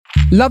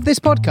Love this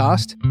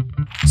podcast?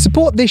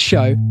 Support this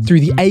show through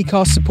the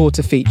Acast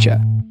supporter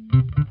feature.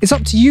 It's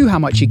up to you how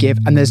much you give,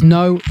 and there's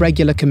no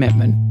regular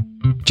commitment.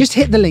 Just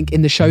hit the link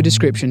in the show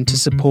description to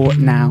support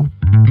now.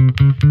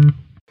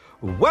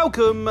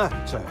 Welcome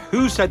to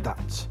Who Said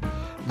That?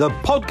 The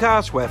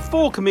podcast where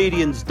four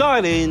comedians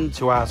dial in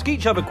to ask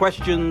each other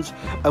questions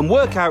and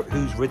work out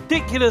whose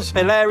ridiculous,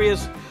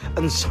 hilarious,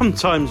 and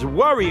sometimes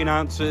worrying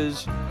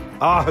answers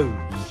are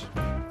whose.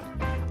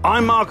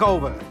 I'm Mark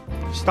Olver,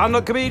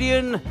 stand-up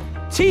comedian,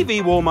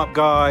 TV warm-up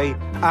guy,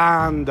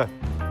 and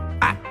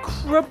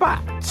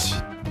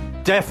acrobat.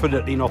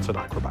 Definitely not an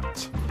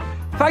acrobat.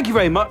 Thank you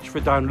very much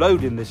for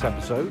downloading this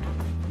episode.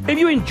 If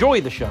you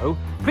enjoy the show,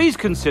 please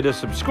consider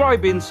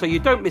subscribing so you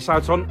don't miss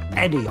out on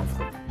any of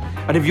them.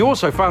 And if you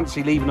also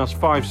fancy leaving us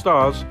 5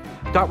 stars,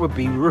 that would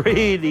be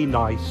really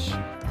nice.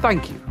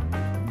 Thank you.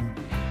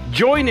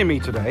 Joining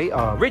me today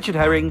are Richard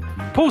Herring,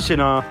 Paul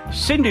Sinha,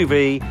 Sindhu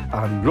V,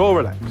 and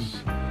Laura Lexx.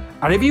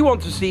 And if you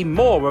want to see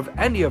more of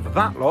any of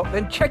that lot,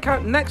 then check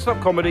out Next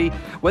Up Comedy,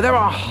 where there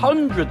are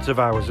hundreds of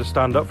hours of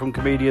stand-up from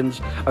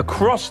comedians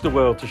across the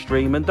world to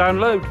stream and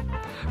download.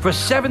 For a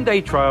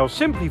 7-day trial,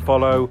 simply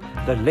follow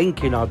the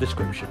link in our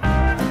description.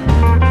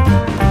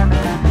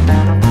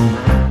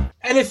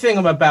 Anything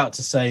I'm about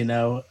to say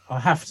now, I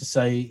have to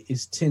say,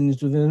 is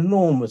tinged with an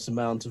enormous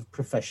amount of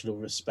professional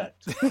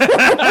respect.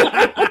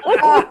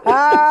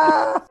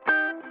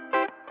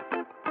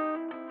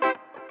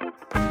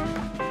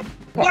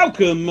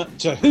 Welcome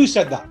to Who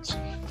Said That?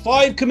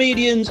 5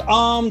 comedians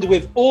armed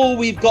with all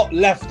we've got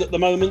left at the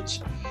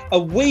moment. A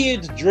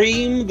weird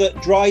dream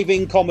that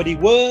driving comedy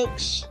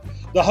works.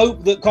 The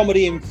hope that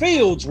comedy in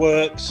fields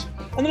works.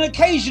 And an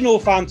occasional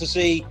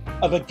fantasy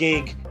of a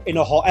gig in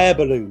a hot air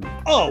balloon.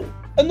 Oh,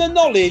 and the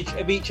knowledge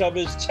of each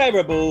other's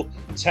terrible,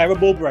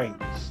 terrible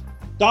brains.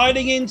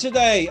 Dialing in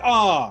today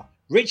are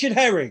Richard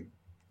Herring,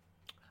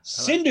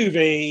 Sindhu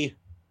V,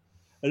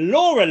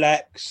 Laura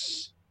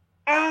Lexx,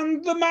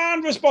 and the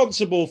man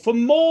responsible for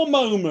more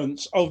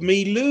moments of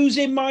me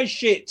losing my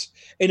shit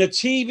in a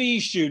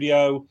TV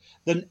studio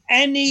than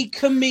any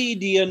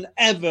comedian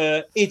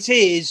ever. It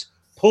is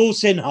Paul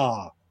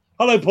Sinha.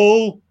 Hello,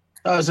 Paul.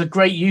 That was a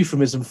great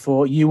euphemism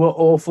for you were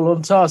awful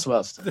on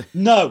Taskmaster.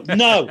 No.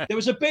 There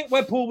was a bit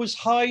where Paul was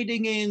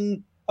hiding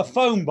in a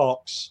phone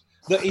box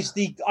that is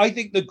I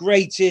think the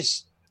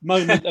greatest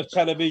moment of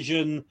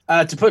television.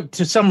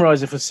 To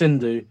summarise it for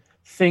Sindhu,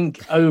 think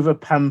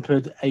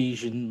over-pampered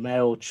Asian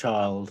male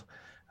child.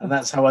 And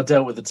that's how I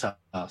dealt with the task.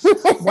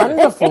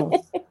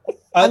 Wonderful.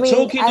 I mean,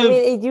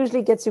 it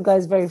usually gets you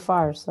guys very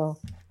far. So,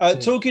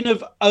 talking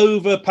of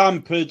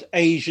over-pampered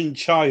Asian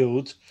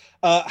child,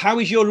 how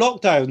is your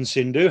lockdown,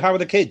 Sindhu? How are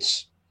the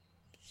kids?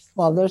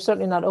 Well, they're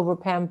certainly not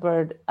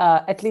over-pampered.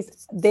 At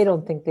least they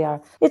don't think they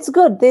are. It's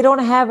good. They don't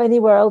have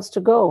anywhere else to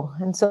go.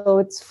 And so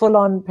it's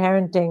full-on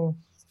parenting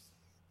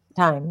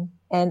time.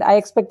 And I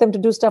expect them to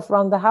do stuff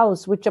around the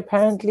house, which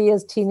apparently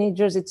as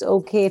teenagers, it's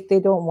okay if they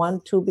don't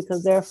want to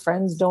because their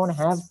friends don't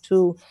have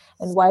to.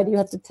 And why do you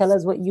have to tell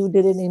us what you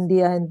did in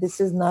India? And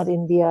this is not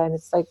India. And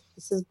it's like,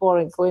 this is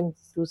boring. Go and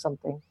do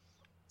something.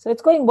 So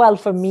it's going well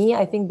for me.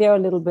 I think they're a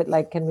little bit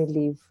like, can we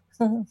leave?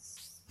 And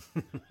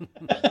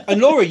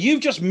Laura,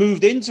 you've just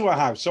moved into a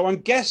house. So I'm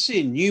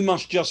guessing you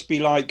must just be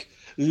like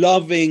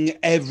loving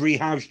every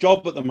house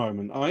job at the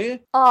moment, are you?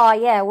 Oh,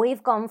 yeah.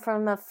 We've gone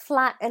from a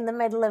flat in the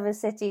middle of a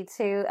city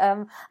to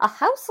a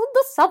house in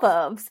the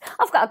suburbs.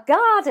 I've got a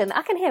garden.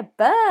 I can hear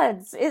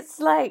birds. It's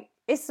like,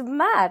 it's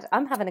mad.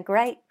 I'm having a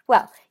great,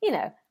 well, you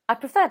know, I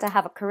prefer to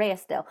have a career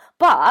still.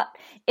 But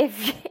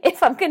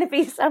if I'm going to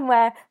be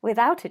somewhere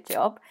without a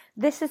job,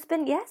 this has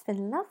been, it's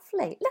been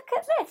lovely. Look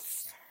at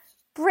this.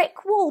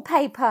 Brick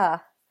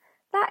wallpaper.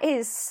 That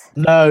is...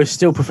 No,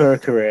 still prefer a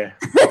career.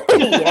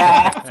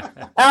 Yeah,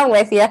 I'm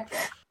with you.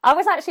 I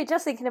was actually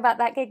just thinking about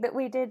that gig that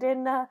we did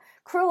in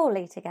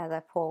Crawley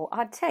together, Paul.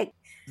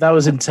 That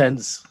was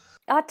intense.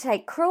 I'd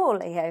take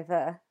Crawley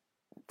over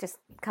just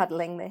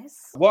cuddling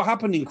this. What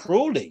happened in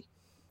Crawley?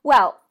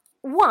 Well,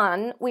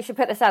 one, we should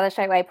put this out there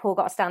straight away. Paul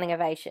got a standing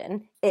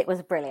ovation. It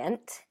was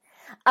brilliant.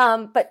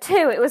 But 2,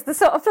 it was the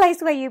sort of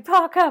place where you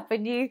park up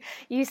and you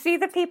see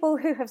the people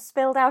who have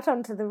spilled out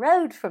onto the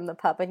road from the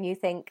pub and you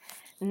think,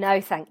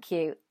 no, thank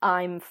you.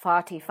 I'm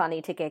far too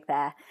funny to gig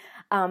there.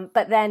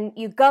 But then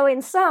you go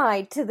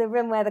inside to the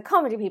room where the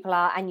comedy people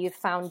are and you've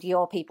found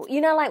your people.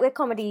 You know, like with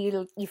comedy,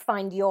 you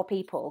find your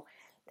people.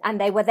 And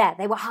they were there.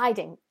 They were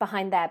hiding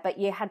behind there. But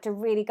you had to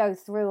really go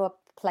through a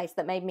place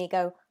that made me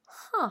go,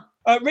 huh.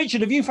 Richard,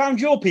 have you found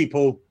your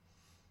people?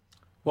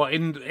 What,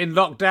 in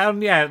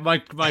lockdown? Yeah, my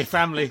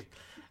family.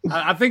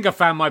 I think I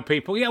found my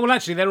people. Yeah, well,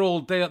 actually, they're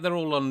all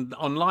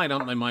online,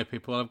 aren't they? My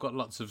people. I've got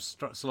lots of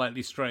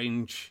slightly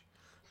strange,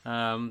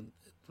 nerdier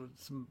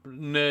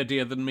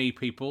than me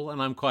people, and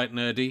I'm quite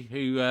nerdy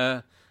who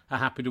are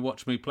happy to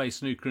watch me play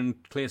snooker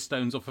and clear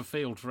stones off a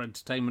field for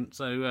entertainment.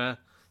 So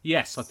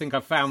yes, I think I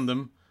found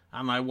them,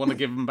 and I want to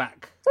give them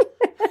back.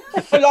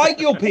 I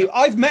like your people.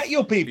 I've met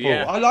your people.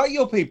 Yeah. I like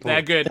your people.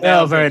 They're good. They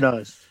are very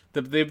nice.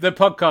 The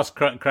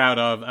podcast crowd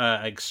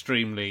are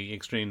extremely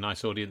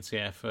nice audience.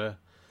 Yeah, for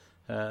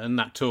And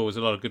that tour was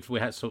a lot of good. We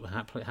had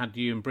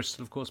you in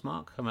Bristol, of course,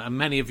 Mark. And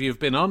many of you have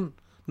been on.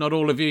 Not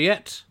all of you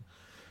yet.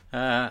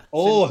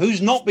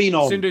 Who's not been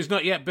on? Sindhu's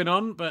not yet been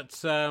on,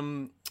 but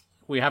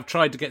we have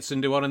tried to get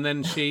Sindhu on, and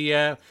then she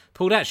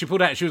pulled out. She was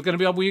going to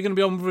be on. Were you going to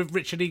be on with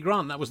Richard E.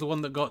 Grant? That was the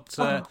one that got.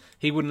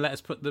 He wouldn't let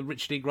us put the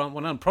Richard E. Grant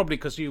one on, probably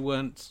because you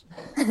weren't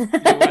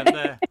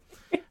there.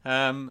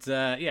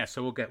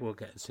 So we'll get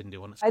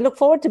Sindhu on. I look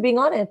forward to being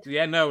on it.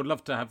 Yeah, no, I'd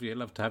love to have you.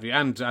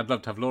 And I'd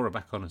love to have Laura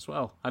back on as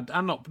well. And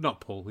not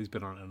Paul. He's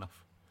been on it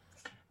enough.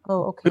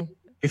 Oh, okay.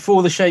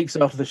 Before the shakes,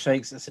 after the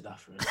shakes, that's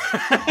enough. Really.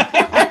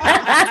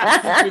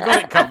 We've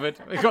got it covered.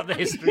 We've got the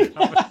history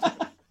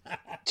covered.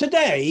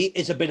 Today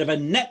is a bit of a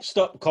Next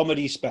Up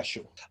comedy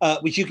special,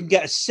 which you can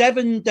get a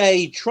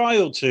 7-day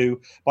trial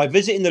to by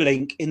visiting the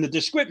link in the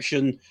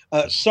description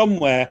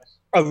somewhere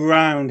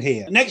around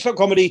here. Next Up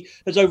Comedy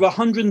has over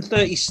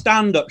 130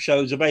 stand-up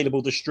shows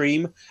available to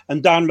stream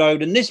and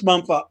download, and this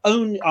month are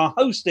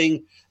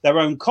hosting their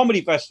own comedy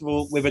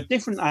festival with a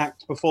different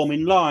act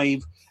performing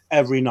live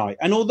every night.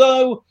 And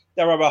although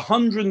there are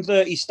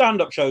 130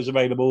 stand-up shows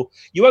available,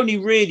 you only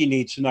really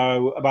need to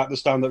know about the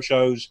stand-up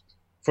shows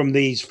from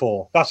these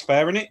 4. That's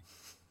fair, isn't it?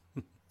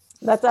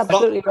 That's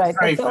absolutely right.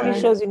 That's the only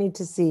shows you need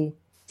to see.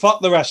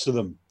 Fuck the rest of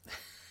them.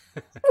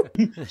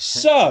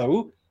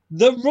 So,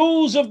 the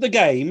rules of the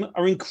game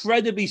are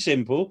incredibly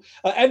simple.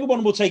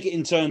 Everyone will take it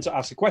in turn to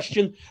ask a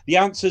question. The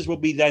answers will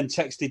be then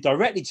texted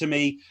directly to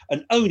me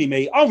and only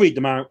me. I'll read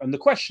them out, and the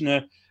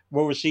questioner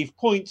will receive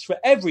points for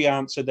every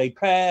answer they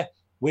pair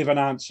with an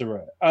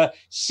answerer.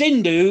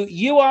 Sindhu,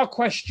 you are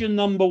question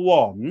number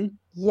 1.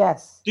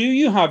 Yes. Do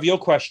you have your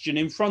question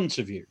in front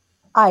of you?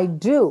 I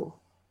do.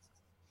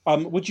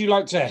 Would you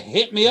like to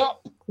hit me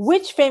up?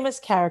 Which famous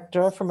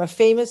character from a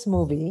famous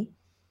movie,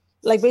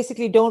 like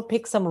basically don't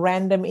pick some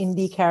random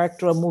indie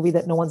character or movie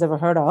that no one's ever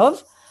heard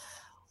of,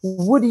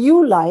 would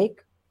you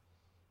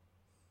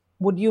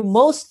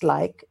most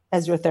like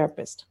as your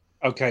therapist?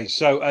 Okay,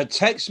 so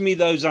text me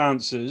those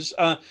answers.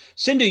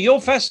 Sindhu,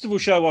 your festival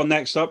show on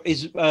Next Up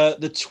is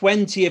the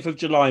 20th of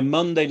July,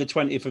 Monday the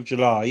 20th of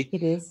July.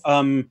 It is.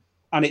 And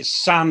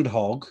it's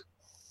Sandhog.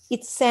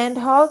 It's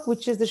Sandhog,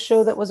 which is the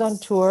show that was on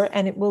tour,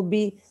 and it will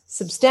be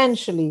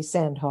substantially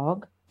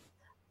Sandhog.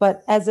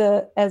 But as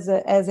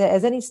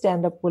any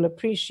stand-up will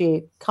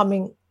appreciate,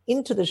 coming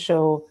into the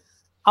show,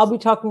 I'll be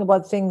talking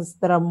about things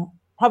that are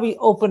probably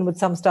open with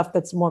some stuff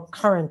that's more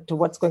current to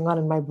what's going on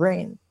in my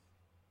brain,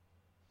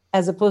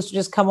 as opposed to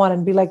just come on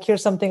and be like,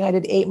 here's something I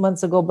did 8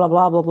 months ago, blah,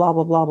 blah, blah, blah,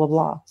 blah, blah, blah,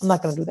 blah. I'm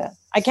not going to do that.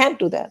 I can't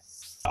do that.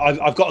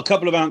 I've got a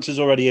couple of answers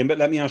already in, but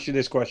let me ask you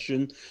this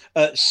question.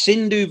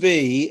 Sindhu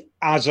V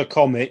as a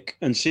comic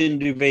and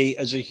Sindhu V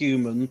as a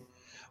human,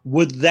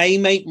 would they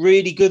make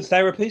really good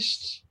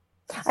therapists?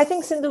 I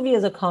think Sindhu V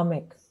as a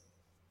comic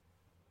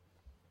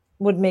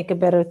would make a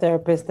better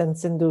therapist than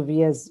Sindhu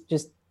V as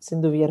just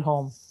Sindhu V at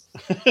home.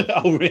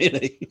 Oh,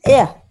 really?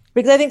 Yeah,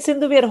 because I think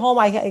Sindhu V at home,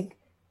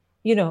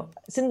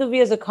 Sindhu V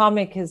as a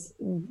comic is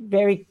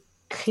very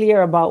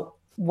clear about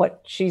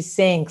what she's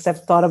saying, because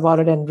I've thought about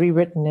it and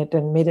rewritten it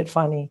and made it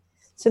funny.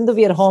 Sindhu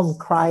V at home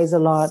cries a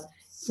lot,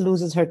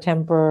 loses her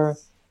temper,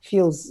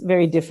 feels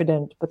very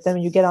diffident. But then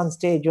when you get on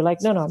stage, you're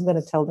like, no, I'm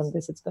going to tell them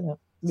this. It's going to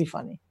be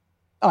funny.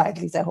 Oh, at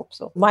least I hope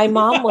so. My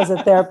mom was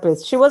a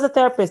therapist. She was a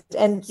therapist.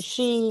 And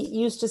she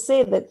used to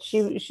say that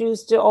she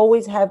used to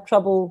always have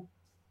trouble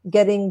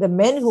getting the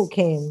men who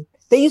came.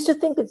 They used to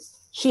think that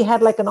she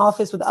had like an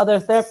office with other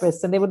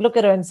therapists. And they would look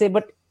at her and say,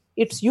 but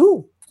it's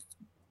you.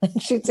 And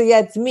she'd say, yeah,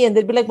 it's me. And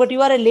they'd be like, but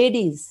you are a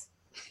ladies.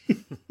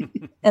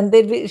 And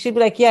she'd be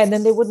like, yeah. And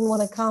then they wouldn't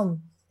want to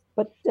come.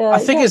 But I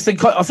think it's the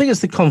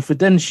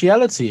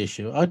confidentiality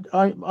issue.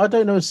 I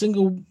don't know a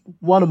single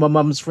one of my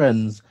mum's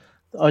friends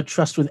that I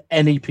trust with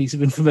any piece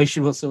of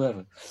information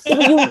whatsoever.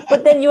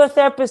 But then your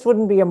therapist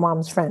wouldn't be your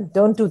mom's friend.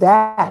 Don't do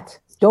that.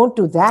 Don't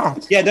do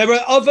that. Yeah, there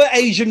are other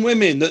Asian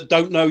women that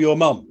don't know your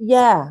mum.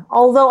 Yeah.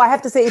 Although I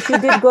have to say, if you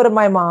did go to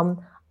my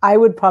mom, I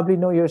would probably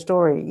know your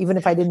story, even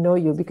if I didn't know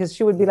you, because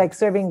she would be like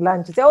serving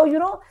lunch and say,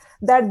 oh,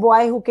 that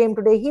boy who came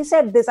today, he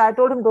said this. I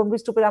told him, don't be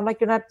stupid. I'm like,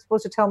 you're not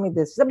supposed to tell me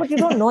this. She said, but you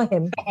don't know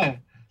him.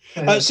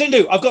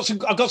 Sindhu, I've got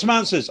some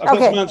answers. I've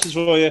got some answers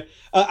for you.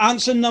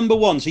 Answer number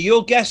 1. So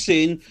you're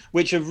guessing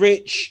which of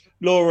Rich,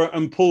 Laura,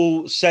 and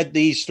Paul said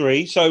these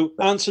 3. So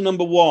answer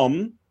number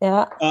 1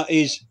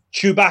 is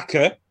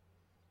Chewbacca.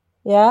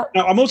 Yeah.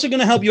 Now, I'm also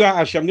going to help you out,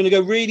 Ashley. I'm going to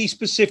go really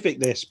specific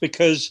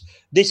because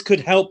this could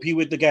help you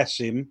with the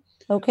guessing.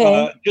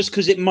 Okay. Just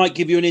because it might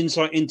give you an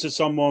insight into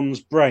someone's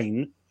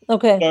brain.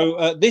 Okay.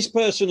 So this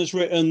person has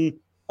written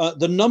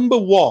the number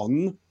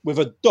 1 with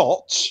a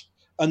dot,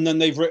 and then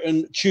they've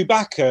written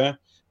Chewbacca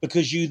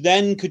because you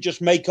then could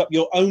just make up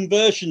your own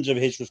versions of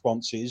his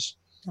responses.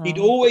 Oh. He'd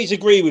always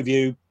agree with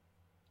you,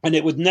 and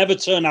it would never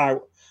turn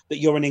out that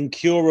you're an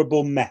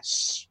incurable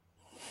mess.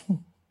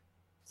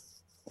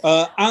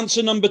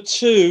 Answer number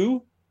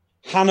 2,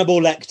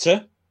 Hannibal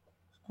Lecter.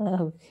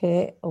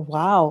 Okay.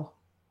 Wow.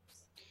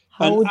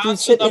 How and would you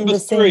answer sit number in the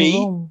 3,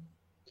 same room?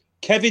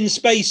 Kevin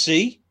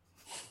Spacey.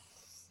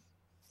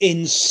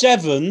 In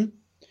 7,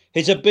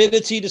 His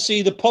ability to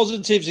see the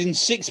positives in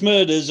 6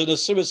 murders and a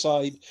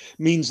suicide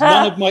means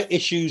none of my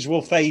issues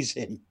will faze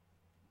him.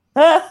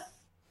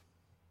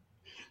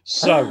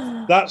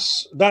 So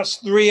that's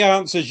 3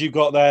 answers you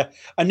got there.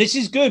 And this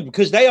is good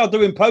because they are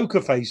doing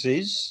poker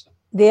faces.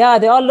 They are.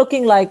 They're all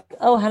looking like,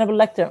 oh, Hannibal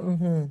Lecter.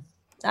 Mm-hmm.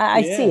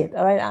 I see it.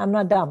 All right. I'm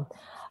not dumb.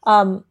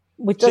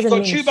 Which So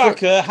doesn't you've mean got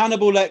Chewbacca,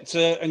 Hannibal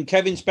Lecter, and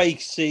Kevin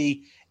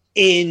Spacey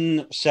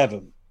in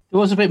 7. There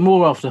was a bit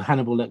more after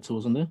Hannibal Lecter,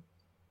 wasn't there?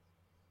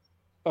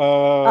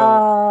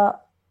 Uh,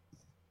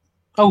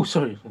 Oh,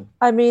 sorry.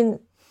 I mean,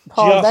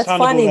 Paul, Just that's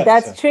Hannibal funny. Lecter.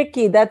 That's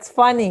tricky. That's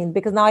funny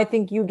because now I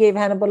think you gave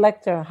Hannibal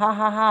Lecter. Ha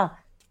ha ha.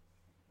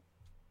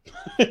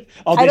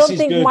 oh, I this don't is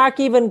think good. Mark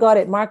even got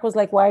it. Mark was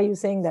like, "Why are you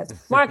saying that?"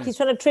 Mark, he's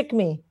trying to trick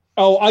me.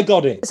 Oh, I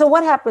got it. So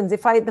what happens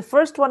if the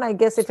first one, I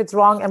guess, if it's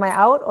wrong, am I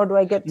out or do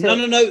I get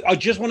to? No. I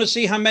just want to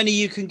see how many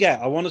you can get.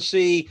 I want to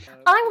see.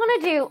 I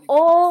want to do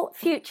all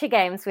future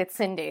games with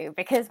Sindhu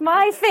because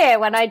my fear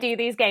when I do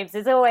these games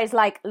is always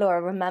like,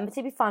 Laura, remember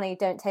to be funny,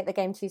 don't take the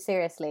game too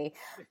seriously.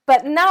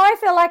 But now I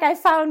feel like I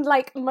found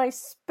like my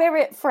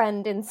spirit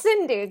friend in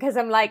Sindhu because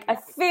I'm like, I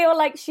feel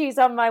like she's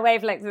on my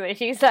wavelength with it.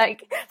 She's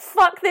like,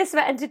 fuck this for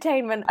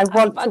entertainment. I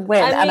want to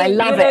win, and I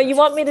love it. You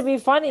want me to be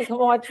funny? Come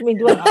watch me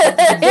do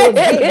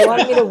it. You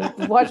want me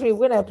to watch me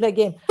win? I play a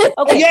game.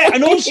 Okay. Yeah,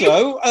 and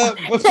also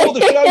before the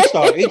show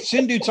started,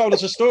 Sindhu told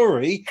us a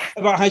story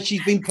about how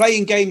she's been playing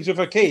games with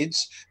her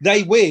kids.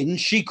 They win,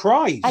 she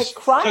cries. I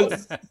cried.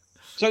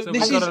 So So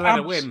this we've got is to let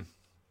her win.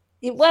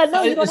 Well,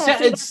 no, you don't have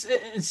to.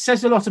 It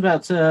says a lot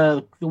about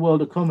the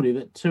world of comedy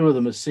that 2 of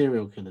them are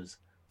serial killers.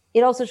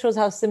 It also shows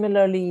how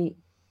similarly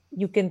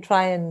you can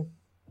try and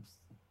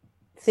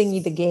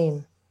thingy the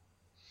game.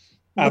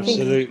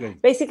 absolutely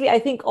Basically, I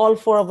think all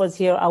 4 of us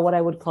here are what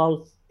I would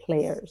call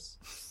players.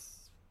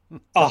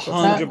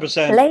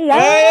 100%.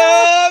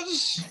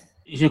 Players!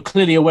 You're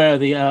clearly aware of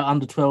the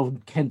under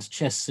 12 Kent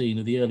chess scene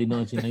of the early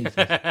 1980s.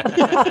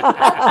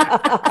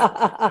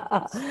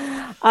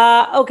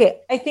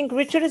 Okay, I think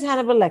Richard is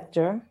Hannibal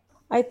Lecter.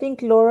 I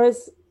think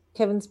Laura's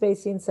Kevin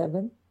Spacey in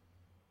 7.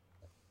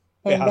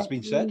 It And has that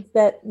been said. means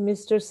that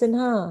Mr.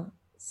 Sinha,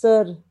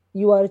 sir,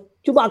 you are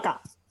Chewbacca.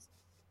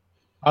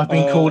 I've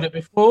been called it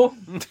before.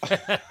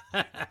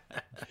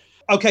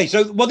 Okay,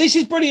 so this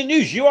is brilliant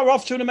news. You are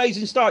off to an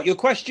amazing start. Your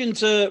question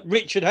to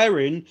Richard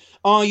Herring,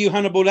 are you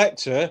Hannibal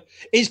Lecter,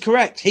 is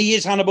correct. He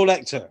is Hannibal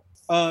Lecter.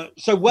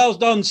 So well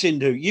done,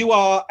 Sindhu. You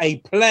are a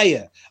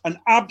player, an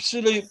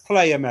absolute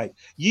player, mate.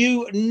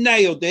 You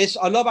nailed this.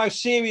 I love how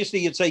seriously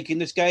you're taking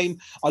this game.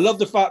 I love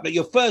the fact that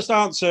your first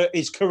answer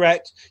is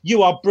correct.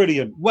 You are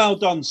brilliant. Well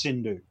done,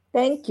 Sindhu.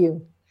 Thank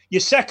you. Your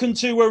second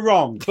 2 were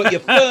wrong, but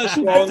your first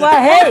one...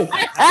 Well, hey,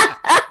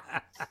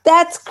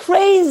 that's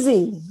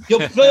crazy.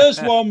 Your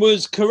first one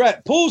was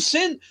correct. Paul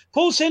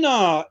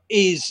Sinha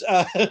is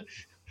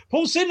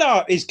Paul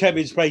Sinha is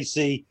Kevin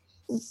Spacey.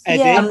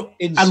 Yeah.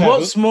 In And 7.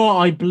 what's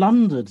more, I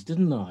blundered,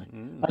 didn't I?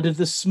 I did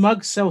the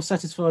smug,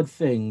 self-satisfied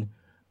thing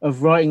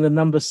of writing the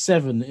number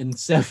 7 in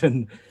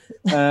 7,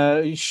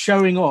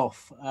 showing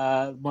off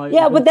my...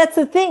 Yeah, but that's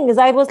the thing is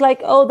I was like,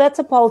 oh, that's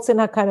a Paul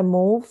Sinha kind of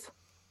move.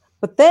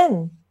 But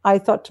then I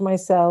thought to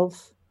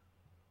myself,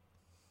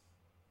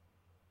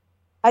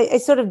 I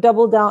sort of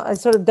doubled down. I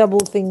sort of double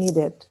thingied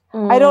it.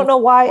 I don't know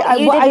why. What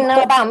you didn't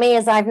know about me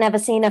is I've never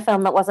seen a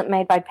film that wasn't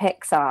made by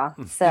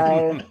Pixar.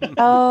 So,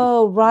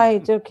 Oh,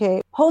 right.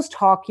 Okay. Post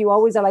hoc, you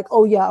always are like,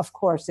 oh, yeah, of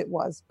course it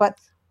was. But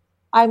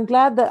I'm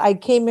glad that I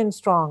came in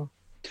strong.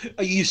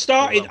 You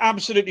started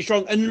absolutely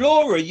strong. And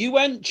Laura, you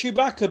went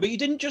Chewbacca, but you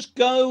didn't just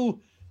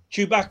go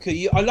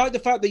Chewbacca. I like the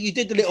fact that you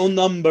did the little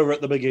number at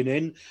the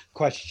beginning.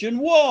 Question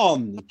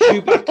 1,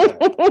 Chewbacca.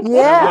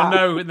 Yeah. We'll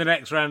know in the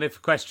next round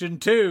if question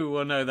 2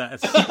 we'll know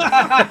that.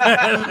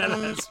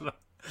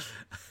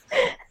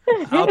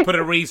 I'll put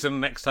a reason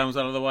next time,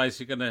 so otherwise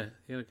you're gonna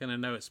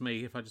know it's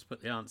me if I just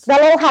put the answer.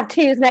 They'll all have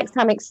 2s next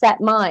time except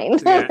mine.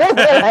 Yeah.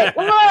 They're like,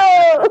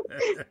 whoa!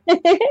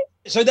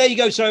 So there you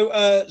go.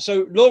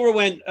 So Laura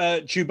went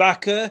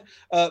Chewbacca,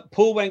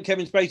 Paul went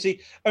Kevin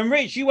Spacey, and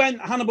Rich, you went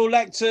Hannibal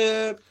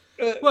Lecter.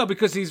 Well,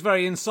 because he's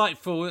very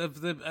insightful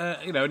of the,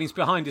 and he's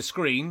behind a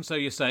screen, so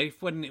you're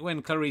safe.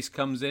 When Clarice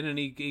comes in and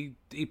he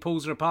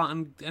pulls her apart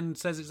and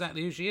says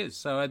exactly who she is,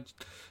 so I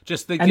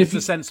just think it's a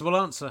sensible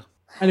answer.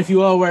 And if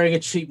you are wearing a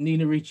cheap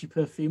Nina Ricci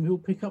perfume, he'll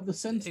pick up the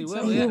sentence. He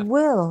will, yeah. You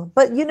will.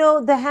 But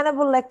the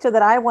Hannibal Lecter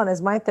that I want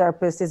as my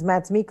therapist is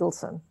Mads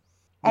Mikkelsen.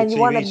 And The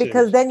you want to, TV because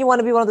series. then you want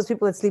to be one of those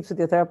people that sleeps with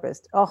your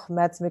therapist. Oh,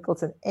 Mads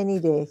Mikkelsen, any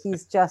day.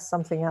 He's just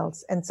something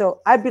else. And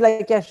so I'd be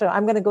like, yeah, sure.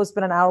 I'm going to go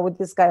spend an hour with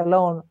this guy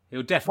alone.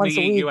 He'll definitely Once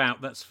a eat you week.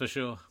 out, that's for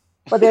sure.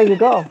 But there you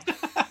go.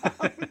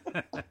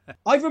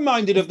 I've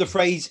reminded of the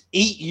phrase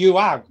 "eat you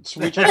out,"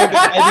 which I don't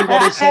think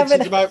anyone has said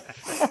since about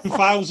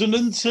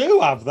 2002,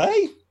 have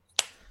they?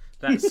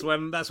 That's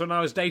when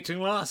I was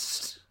dating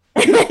last.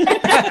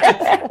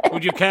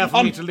 Would you care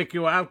for me to lick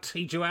you out,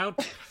 eat you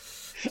out?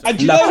 And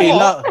do you know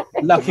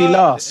what? Lucky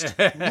last.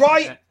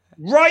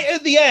 right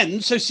at the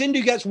end, so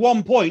Sindhu gets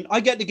 1 point. I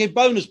get to give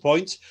bonus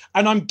points,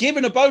 and I'm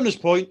giving a bonus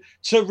point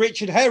to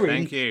Richard Herring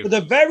Thank you. for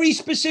the very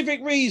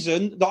specific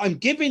reason that I'm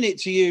giving it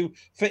to you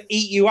for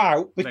Eat You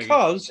Out,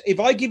 because if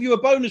I give you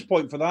a bonus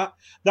point for that,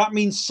 that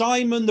means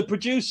Simon, the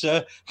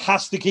producer,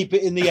 has to keep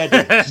it in the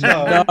edit.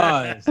 So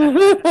Nice.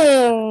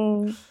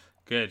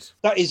 Good.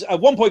 that is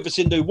 1 point for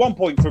Sindhu, 1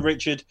 point for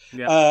Richard.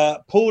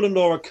 Yep. Paul and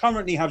Laura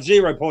currently have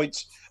 0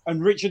 points.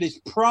 And Richard is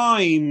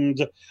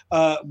primed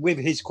with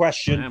his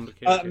question.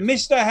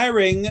 Mr.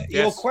 Herring,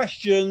 your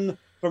question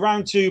for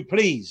round 2,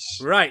 please.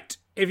 Right.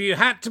 If you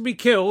had to be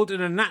killed in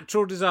a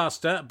natural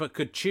disaster but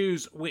could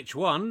choose which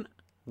one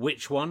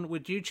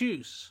would you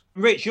choose?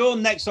 Rich, you're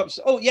next up.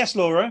 Oh, yes,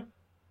 Laura.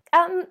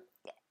 How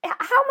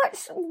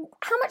much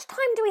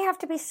time do we have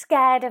to be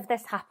scared of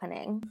this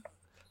happening?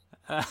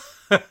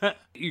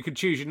 You could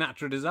choose your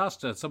natural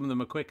disaster. Some of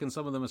them are quick and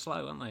some of them are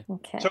slow, aren't they?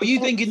 Okay. So are you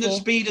thinking that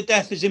speed of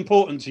death is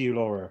important to you,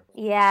 Laura?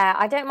 Yeah,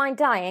 I don't mind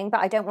dying, but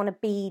I don't want to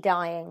be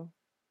dying,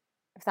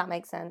 if that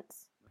makes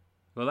sense.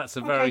 Well, that's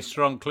a very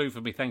strong clue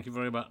for me. Thank you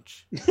very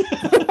much.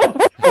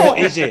 Or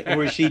is it?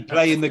 Or is she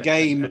playing the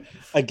game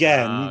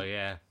again? Oh,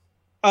 yeah.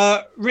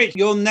 Rich,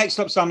 your next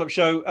up stand-up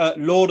show,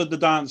 Lord of the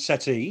Dance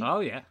Settee.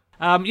 Oh, yeah.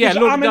 Yeah,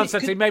 Lord of the Dance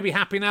Settee. Maybe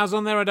Happy Now's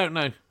on there. I don't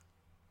know.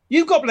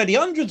 You've got bloody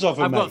hundreds of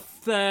them, I've mate.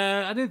 got,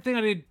 I didn't think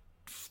I did,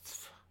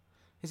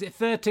 is it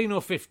 13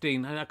 or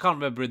 15? I can't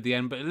remember at the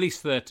end, but at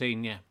least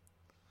 13, yeah.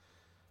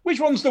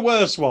 Which one's the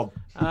worst one?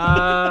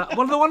 Well,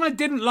 the one I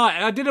didn't like,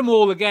 I did them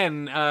all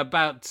again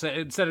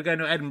instead of going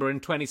to Edinburgh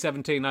in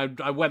 2017,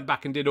 I went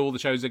back and did all the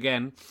shows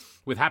again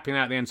with Happy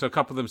Now at the end, so a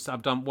couple of them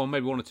I've done, well,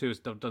 maybe 1 or 2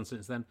 I've done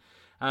since then.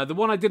 The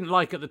one I didn't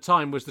like at the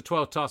time was the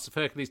 12 Tasks of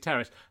Hercules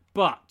Terrace,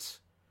 but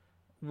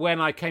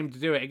when I came to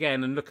do it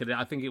again and look at it,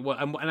 I think it was,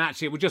 and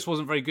actually it just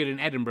wasn't very good in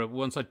Edinburgh. But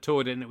once I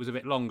toured it and it was a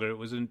bit longer, it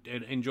was an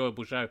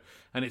enjoyable show,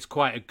 and it's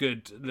quite a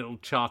good little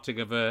charting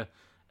of a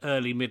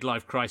early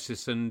midlife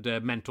crisis and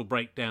mental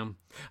breakdown.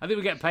 I think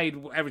we get paid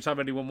every time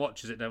anyone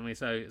watches it, don't we?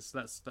 So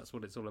that's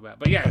what it's all about.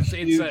 But yeah, it's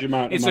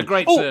a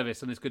great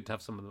service, and it's good to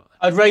have some of them.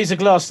 I'd raise a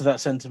glass to that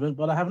sentiment,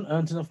 but I haven't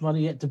earned enough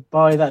money yet to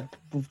buy that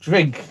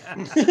drink.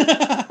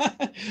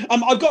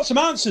 I've got some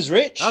answers,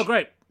 Rich. Oh,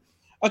 great.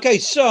 Okay,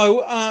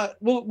 so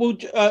we'll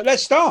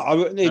let's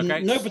start in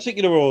no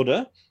particular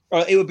order.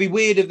 It would be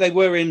weird if they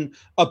were in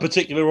a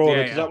particular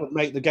order, because that would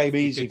make the game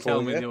easy for you.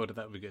 Tell me the order,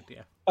 that would be good,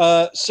 yeah.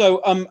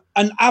 So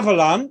an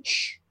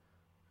avalanche.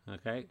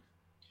 Okay.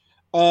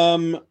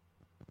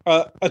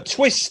 A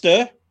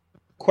twister,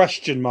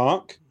 question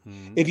mark.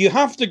 If you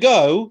have to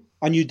go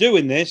and you're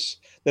doing this,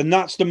 then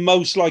that's the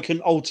most like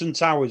an Alton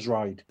Towers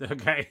ride.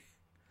 Okay.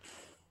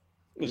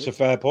 It's a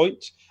fair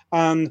point.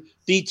 And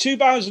the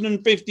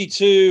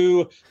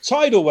 2052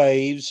 tidal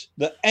waves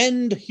that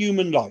end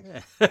human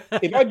life.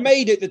 If I'd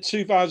made it to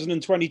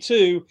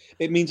 2022,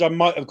 it means I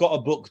might have got a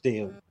book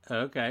deal.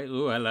 Okay.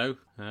 Oh, hello.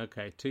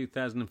 Okay,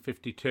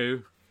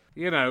 2052.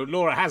 You know,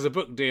 Laura has a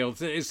book deal.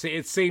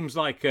 It seems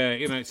like,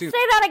 it seems... Say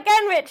that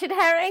again, Richard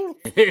Herring.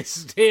 It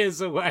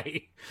steers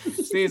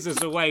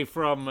us away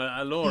from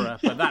Laura,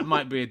 but that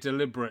might be a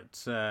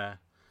deliberate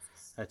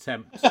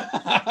attempt.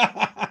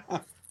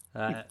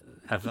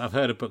 I've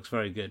heard a book's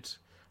very good.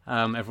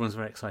 Everyone's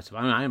very excited.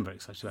 I am very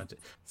excited about it.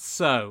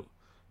 So,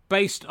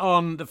 based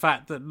on the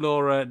fact that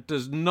Laura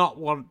does not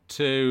want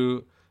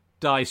to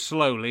die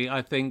slowly,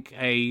 I think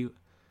a hurricane?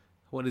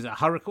 What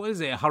is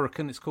it? A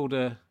hurricane? It's called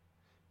a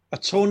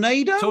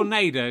tornado.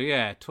 Tornado,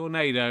 yeah,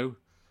 tornado.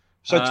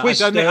 So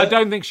Twister. I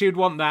don't think she would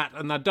want that.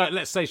 And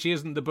let's say she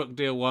isn't the book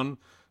deal one.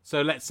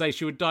 So let's say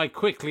she would die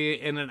quickly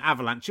in an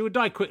avalanche. She would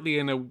die quickly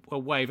in a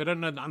wave. I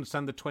don't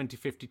understand the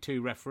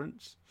 2052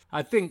 reference.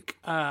 I think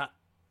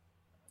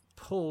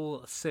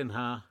Paul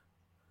Sinha.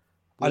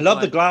 I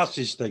love the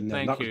glasses thing.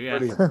 Then. Thank that you.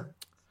 Was yeah. brilliant.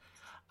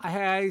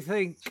 I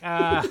think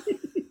I've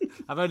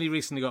only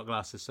recently got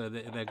glasses, so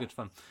they're good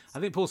fun. I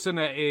think Paul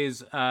Sinha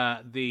is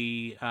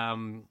the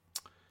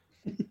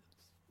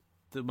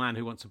man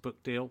who wants a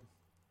book deal.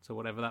 So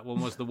whatever that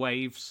one was, the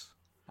waves.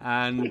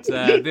 And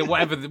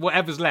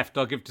whatever's left,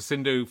 I'll give to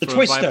Sindhu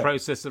by a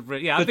process of...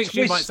 Yeah, I think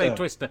she might say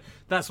Twister.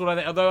 That's what I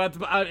think. Although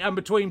I'm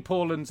between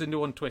Paul and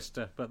Sindhu on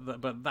Twister,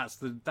 but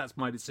that's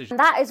my decision.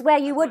 That is where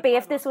you would be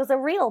if this was a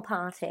real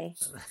party.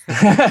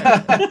 What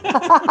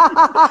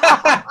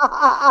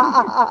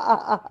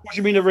do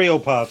you mean a real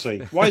party?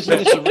 Why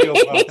isn't this a real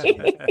party?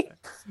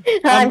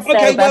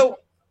 Okay, well,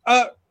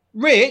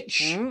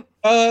 Rich,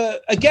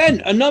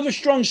 again, another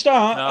strong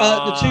start.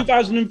 The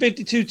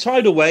 2052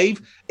 tidal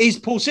wave is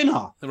Paul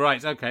Sinha.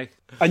 Right, okay.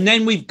 And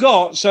then we've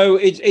got, so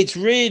it's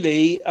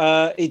really,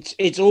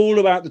 it's all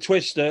about the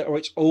Twister, or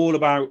it's all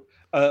about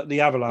the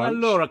avalanche.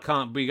 Well, Laura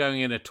can't be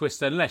going in a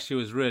Twister unless she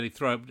was really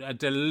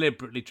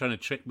deliberately trying to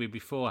trick me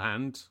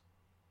beforehand.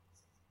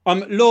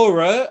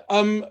 Laura,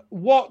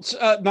 what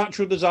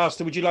natural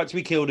disaster would you like to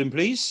be killed in,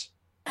 please?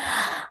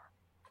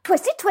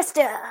 Twisted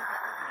Twister.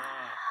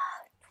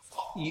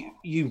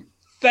 You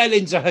fell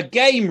into her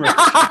game, Rich.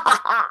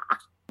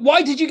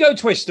 Why did you go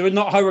Twister and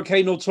not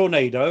Hurricane or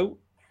Tornado?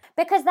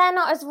 Because they're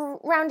not as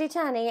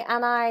roundy-turny,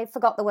 and I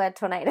forgot the word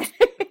tornado.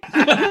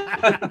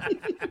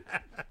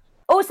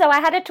 Also, I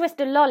had a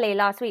Twister lolly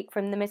last week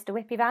from the Mr.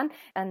 Whippy van,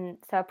 and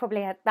so I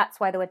probably that's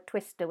why the word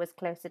Twister was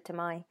closer to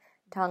my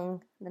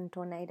tongue than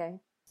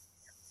tornado.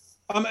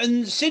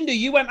 And Sindhu,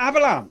 you went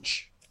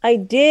avalanche. I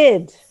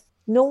did.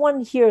 No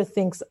one here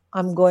thinks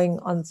I'm going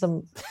on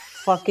some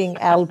fucking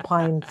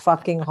alpine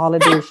fucking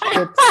holiday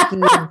shit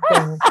skiing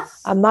thing.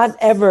 I'm not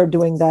ever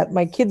doing that.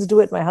 My kids do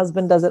it. My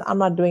husband does it. I'm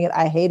not doing it.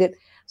 I hate it.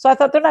 So I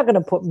thought they're not going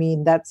to put me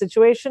in that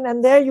situation.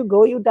 And there you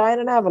go. You die in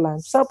an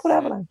avalanche. So I'll put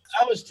avalanche.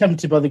 I was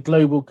tempted by the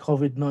global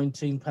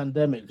COVID-19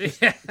 pandemic.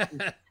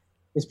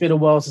 It's been a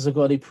while since I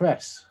got any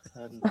press.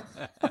 So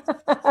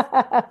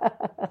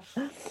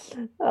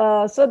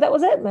that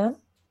was it, man.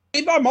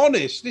 If I'm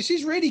honest, this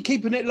is really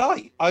keeping it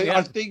light.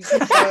 I think.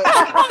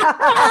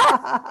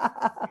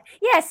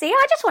 Yeah, see,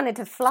 I just wanted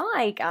to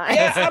fly, guys.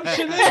 Yeah,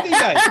 absolutely,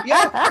 mate.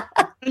 Yeah.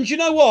 And you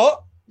know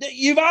what?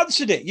 You've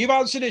answered it. You've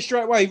answered it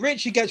straight away.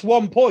 Richard gets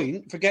 1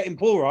 point for getting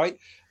Paul right.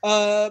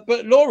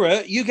 But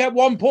Laura, you get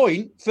 1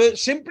 point for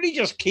simply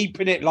just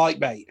keeping it light,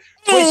 mate.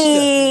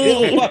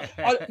 Twister.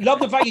 I love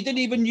the fact you didn't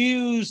even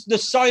use the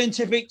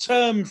scientific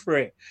term for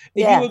it.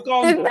 If you had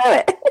gone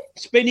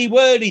spinny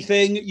whirly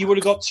thing, you would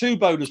have got 2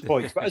 bonus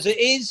points. But as it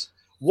is,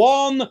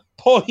 1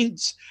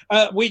 point,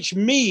 which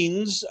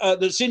means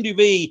that Sindhu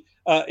V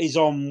is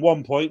on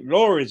 1 point,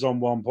 Laura is on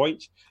 1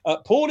 point,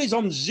 Paul is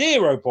on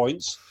 0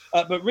 points.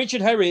 But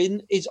Richard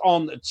Herring is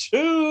on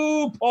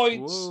 2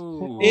 points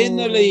in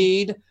the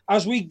lead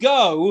as we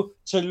go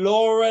to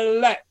Laura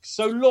Lexx.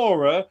 So,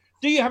 Laura,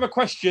 do you have a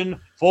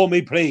question for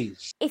me,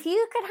 please? If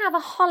you could have a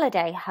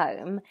holiday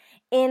home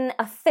in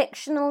a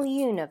fictional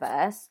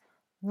universe,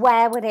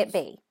 where would it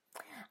be?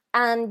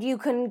 And you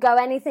can go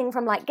anything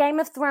from like Game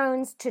of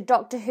Thrones to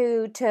Doctor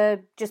Who to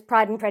just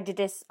Pride and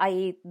Prejudice,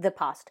 i.e. the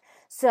past.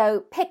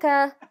 So pick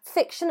a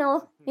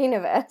fictional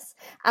universe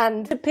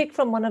and... To pick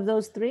from one of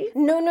those 3?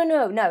 No.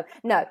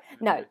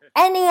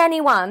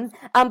 Anyone.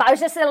 But I was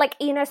just like,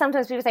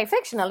 sometimes people say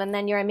fictional and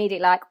then you're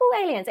immediately like,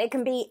 oh, aliens. It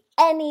can be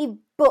any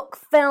book,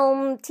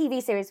 film,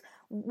 TV series.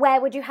 Where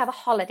would you have a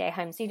holiday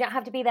home? So you don't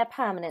have to be there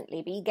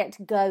permanently, but you get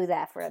to go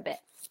there for a bit.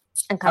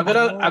 I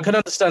can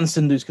understand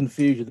Sindhu's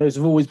confusion. Those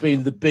have always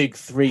been the big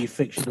 3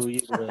 fictional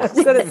universes. I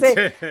was going to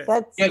say,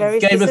 that's very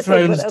Game of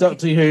Thrones, okay.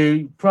 Doctor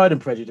Who, Pride and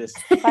Prejudice.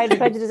 Pride and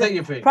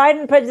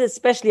Prejudice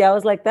especially, I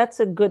was like, that's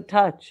a good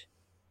touch.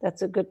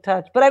 That's a good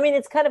touch. But I mean,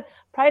 it's kind of,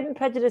 Pride and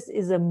Prejudice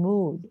is a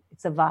mood.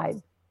 It's a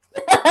vibe.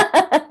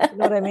 You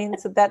know what I mean?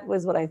 So that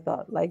was what I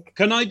thought. Like,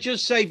 can I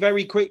just say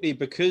very quickly,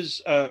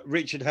 because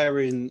Richard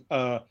Herring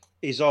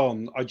is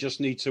on, I just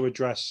need to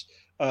address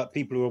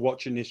people who are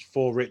watching this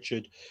for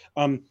Richard.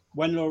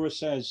 When Laura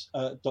says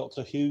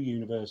Doctor Who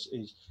universe,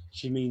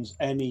 she means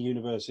any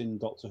universe in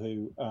Doctor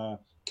Who,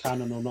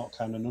 canon or not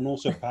canon, and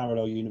also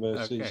parallel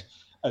universes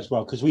as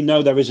well, because we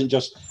know there isn't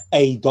just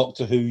a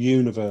Doctor Who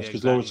universe,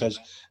 because Laura says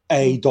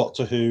a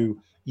Doctor Who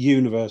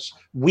universe.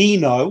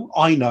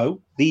 I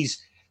know these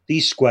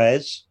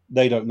squares,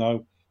 they don't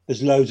know.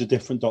 There's loads of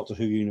different Doctor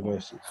Who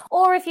universes.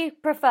 Or if you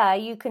prefer,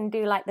 you can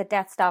do like the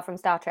Death Star from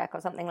Star Trek or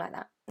something like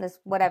that. There's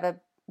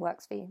whatever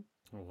works for you.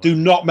 Do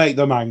not make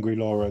them angry,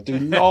 Laura. Do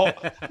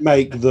not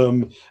make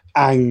them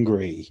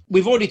angry.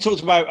 We've already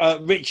talked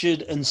about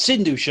Richard and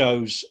Sindhu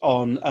shows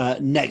on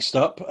Next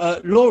Up.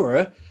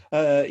 Laura,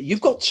 you've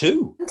got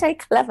 2.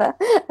 Take clever.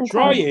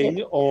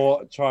 Trying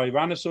or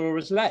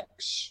Tyrannosaurus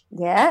Lexx.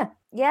 Yeah,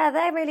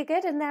 they're really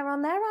good and they're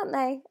on there, aren't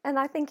they? And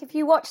I think if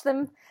you watch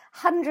them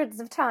hundreds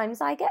of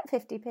times, I get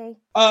 50p.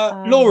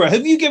 Laura,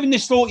 have you given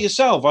this thought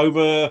yourself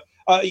over,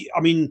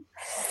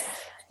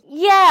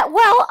 Yeah,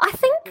 well, I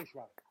think...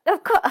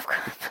 Of course,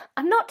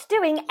 I'm not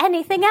doing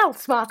anything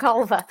else, Mark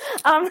Olver.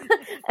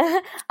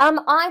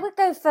 I would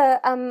go for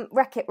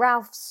Wreck-It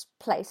Ralph's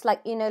place,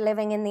 like,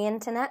 living in the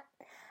internet.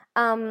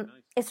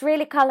 It's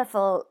really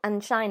colourful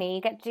and shiny.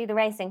 You get to do the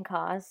racing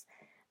cars.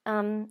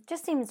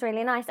 Just seems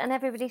really nice, and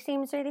everybody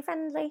seems really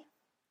friendly.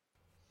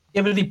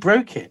 Yeah, but he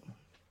broke it.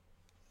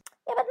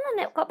 Yeah, but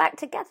then it got back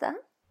together.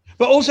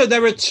 But also,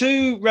 there are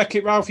 2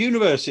 Wreck-It Ralph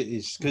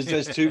universes, because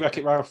there's 2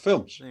 Wreck-It Ralph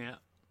films. Yeah.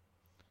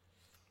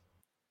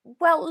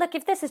 Well, look,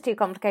 if this is too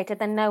complicated,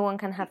 then no one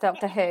can have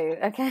Doctor Who,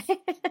 okay?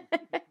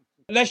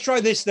 Let's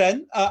try this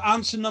then.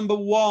 Answer number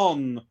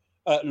 1,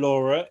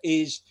 Laura,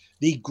 is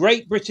the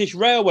Great British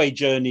Railway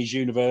Journeys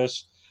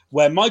universe,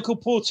 where Michael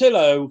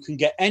Portillo can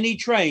get any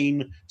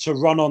train to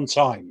run on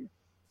time.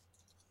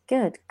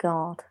 Good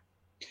God.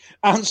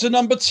 Answer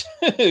number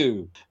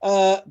 2,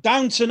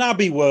 Downton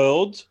Abbey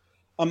world.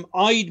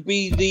 I'd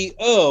be the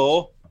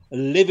Earl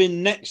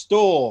living next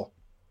door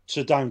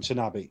to Downton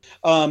Abbey.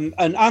 And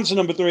answer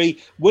number 3,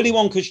 Willy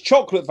Wonka's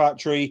Chocolate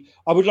Factory.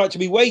 I would like to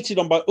be waited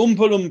on by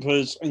Oompa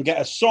Loompas and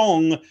get a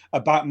song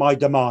about my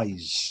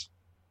demise.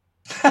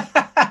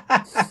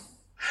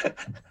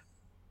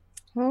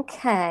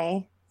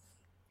 Okay.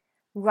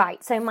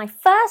 Right, so my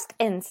first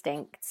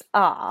instincts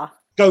are...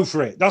 Go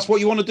for it. That's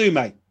what you want to do,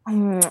 mate.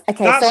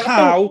 Okay, That's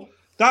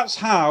That's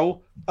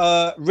how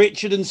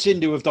Richard and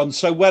Sindhu have done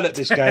so well at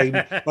this game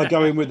by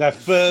going with their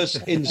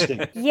first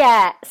instinct.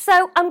 Yeah,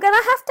 so I'm going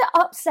to have to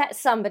upset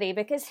somebody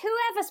because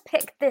whoever's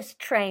picked this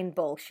train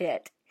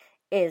bullshit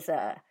is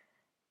a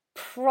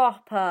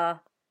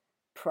proper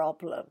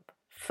problem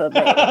for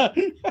me.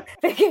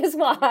 Because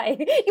why?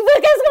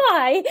 Because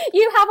why?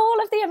 You have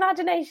all of the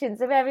imaginations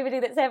of everybody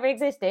that's ever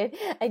existed,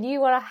 and you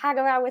want to hang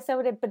around with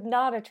someone in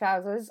banana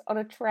trousers on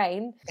a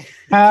train.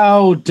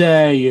 How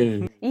dare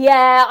you?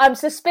 Yeah, I'm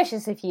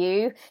suspicious of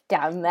you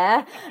down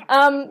there.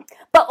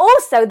 But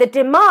also the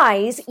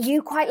demise,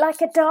 you quite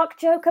like a dark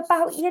joke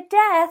about your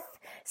death.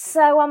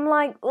 So I'm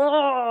like,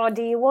 oh,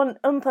 do you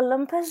want Oompa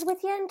Loompas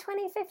with you in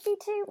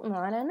 2052? Well,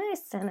 I don't know,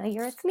 Sinha,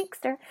 you're a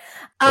sneakster.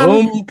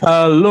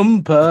 Oompa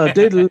Loompa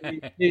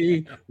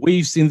diddly,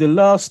 we've seen the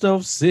last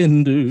of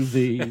Sindhu.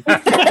 See,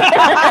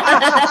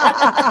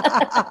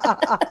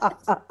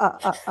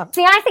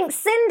 I think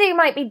Sindhu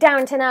might be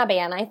Downton Abbey,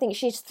 and I think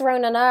she's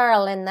thrown an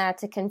Earl in there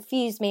to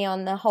confuse me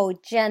on the whole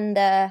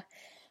gender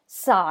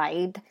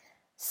side.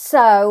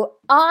 So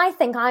I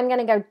think I'm going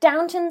to go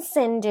Downton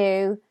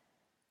Sindhu,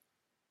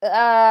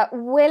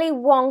 Willy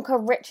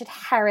Wonka, Richard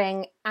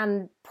Herring,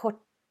 and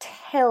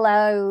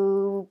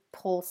Portillo,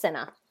 Paul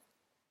Sinha.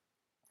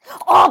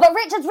 Oh, but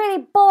Richard's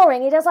really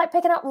boring. He does like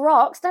picking up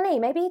rocks, doesn't he?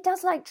 Maybe he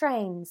does like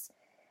trains.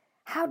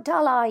 How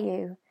dull are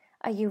you?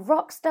 Are you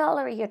rocks dull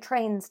or are you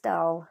trains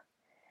dull?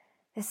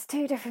 There's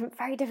two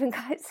very different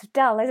kinds of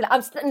dull, isn't it?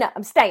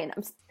 I'm staying.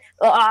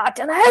 I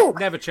don't know.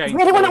 Never change. I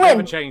really want to win.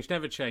 Never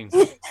change.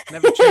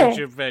 Never change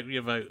your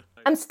vote.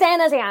 I'm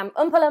staying as I am.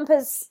 Oompa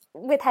Loompas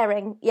with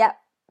Herring. Yep.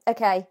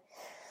 Okay.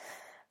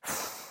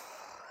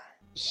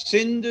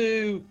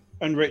 Sindhu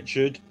and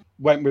Richard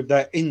went with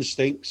their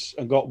instincts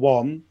and got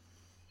one.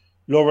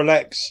 Laura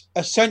Lexx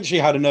essentially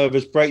had a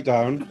nervous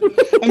breakdown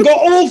and got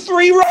all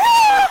three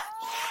right.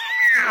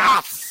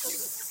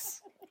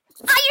 Yes!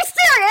 Are you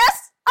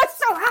serious? I'm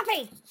so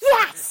happy.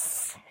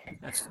 Yes!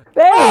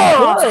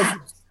 Very good.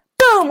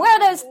 Boom! Where are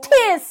those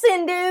tears,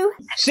 Sindhu?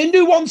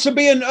 Sindhu wants to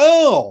be an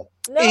Earl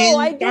No,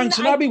 I in didn't.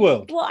 Downton Abbey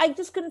world. Well, I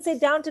just couldn't say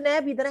Downton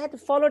Abbey. Then I had to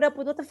follow it up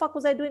with what the fuck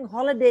was I doing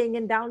holidaying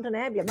in Downton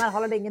Abbey? I'm not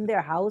holidaying in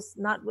their house.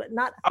 Not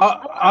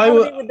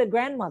holidaying with the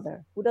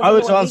grandmother. Who doesn't I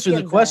was know what answering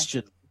the weekends are.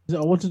 question.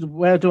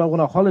 Where do I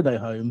want a holiday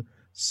home?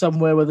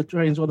 Somewhere where the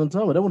trains run on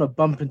time. I don't want to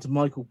bump into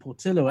Michael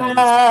Portillo.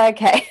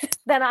 Okay.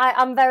 Then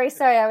I'm very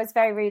sorry. I was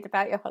very rude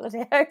about your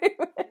holiday home.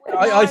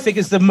 I think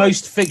it's the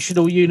most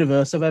fictional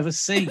universe I've ever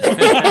seen.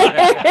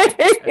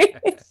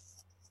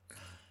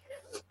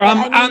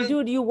 And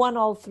dude, you won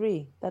all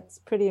three. That's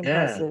pretty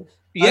impressive.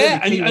 yeah,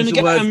 Only and was the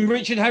again, word- and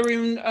Richard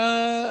Herring,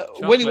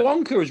 Willy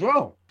Wonka as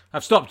well.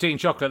 I've stopped eating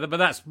chocolate,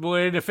 but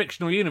we're in a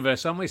fictional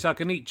universe, aren't we? So I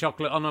can eat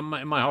chocolate in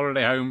my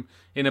holiday home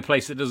in a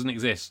place that doesn't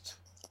exist.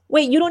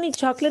 Wait, you don't eat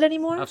chocolate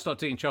anymore? I've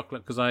stopped eating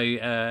chocolate because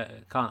I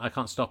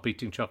can't stop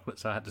eating chocolate,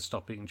 so I had to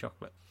stop eating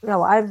chocolate.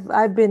 No,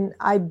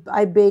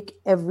 I bake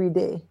every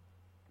day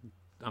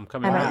I'm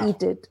coming and around. I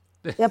eat it.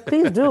 Yeah,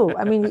 please do.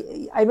 I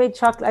mean, I made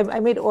chocolate. I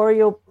made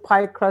Oreo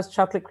pie crust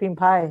chocolate cream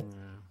pie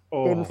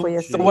day before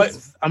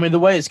yesterday. The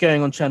way it's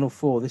going on Channel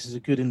 4, this is a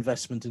good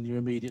investment in your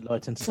immediate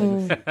light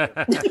entertainment.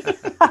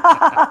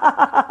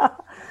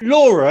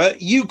 Laura,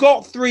 you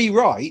got three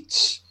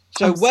rights,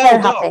 so I'm well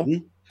so done.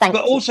 happy. Thank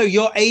But you. also,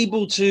 you're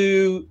able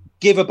to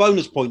give a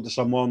bonus point to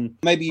someone.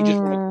 Maybe you just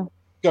want to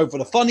go for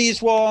the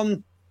funniest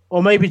one.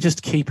 Or maybe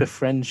just keep a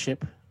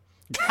friendship.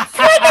 Can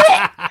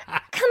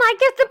I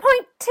give the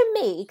point to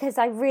me? Because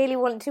I really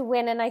want to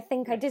win and I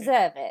think I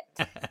deserve it.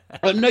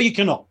 But no, you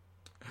cannot.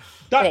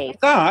 Please.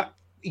 That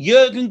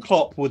Jurgen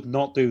Klopp would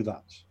not do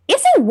that.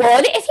 Yes, he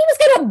would. If he was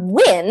going to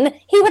win,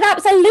 he would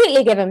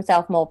absolutely give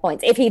himself more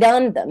points if he'd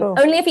earned them. Oh.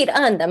 Only if he'd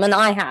earned them, and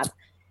I have.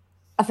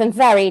 I've been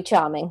very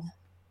charming.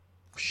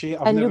 Shit,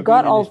 I've And never you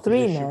got been in all this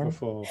three, position man.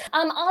 before.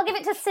 I'll give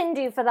it to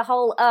Sindhu for the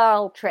whole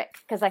Earl trick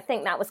because I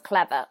think that was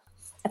clever.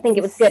 I think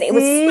it was good. It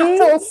was See?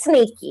 subtle,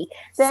 sneaky.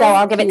 So Thank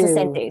I'll give it to you.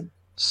 Sindhu.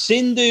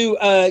 Sindhu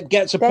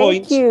gets a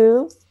point. Thank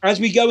you. As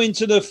we go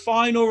into the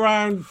final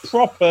round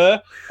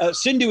proper,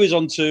 Sindhu is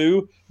on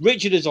 2,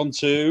 Richard is on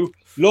 2,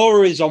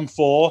 Laura is on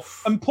 4,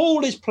 and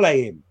Paul is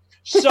playing.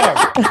 So,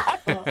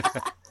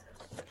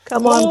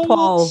 Come on,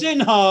 Paul.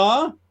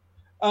 Sinha,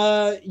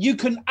 you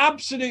can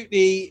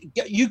absolutely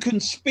you can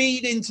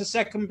speed into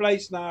second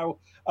place now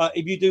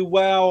if you do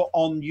well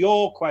on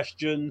your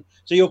question.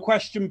 So your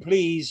question,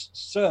 please,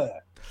 sir.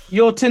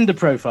 Your Tinder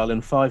profile in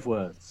 5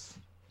 words.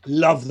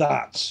 Love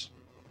that.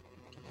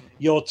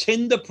 Your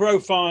Tinder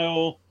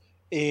profile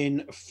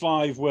in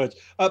 5 words.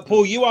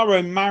 Paul, you are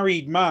a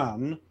married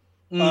man.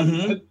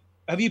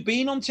 Have you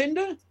been on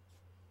Tinder?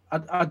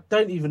 I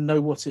don't even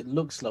know what it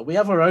looks like. We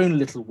have our own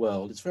little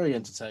world. It's very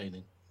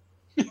entertaining.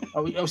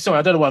 Sorry,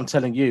 I don't know what I'm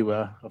telling you.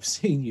 I've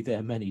seen you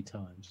there many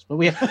times, but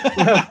we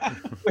have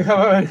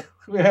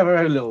our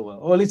own little world.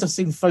 Or at least I've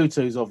seen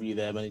photos of you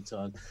there many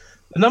times.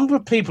 The number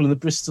of people in the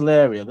Bristol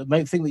area that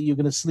think that you're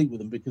going to sleep with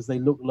them because they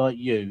look like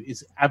you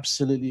is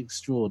absolutely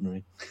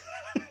extraordinary.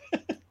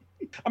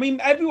 I mean,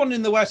 everyone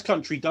in the West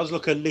Country does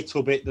look a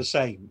little bit the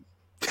same.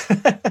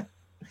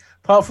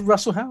 Apart from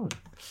Russell Howard.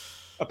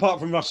 Apart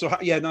from Russell,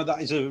 yeah, no,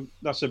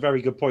 that's a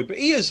very good point. But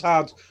he has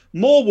had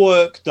more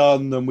work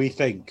done than we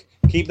think.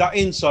 Keep that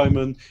in,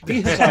 Simon.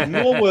 He has had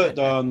more work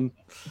done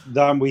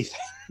than we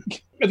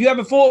think. Have you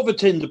ever thought of a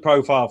Tinder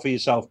profile for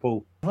yourself,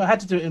 Paul? If I had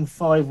to do it in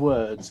 5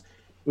 words,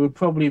 it would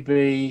probably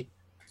be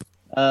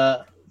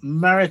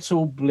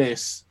marital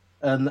bliss,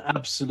 an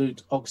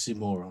absolute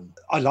oxymoron.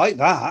 I like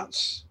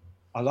that.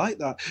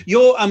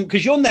 Your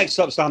because your next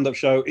up stand-up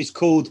show is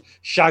called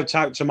Shout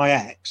Out to My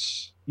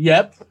Ex.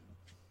 Yep.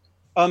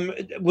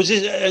 Was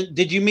it?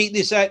 Did you meet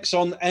this ex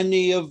on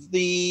any of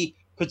the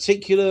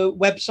particular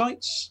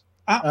websites,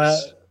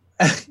 apps?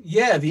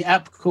 Yeah, the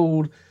app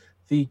called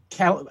the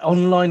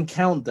Online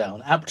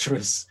Countdown,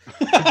 Aptress.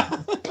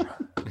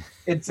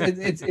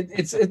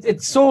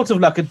 It's sort of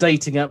like a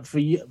dating app for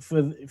younger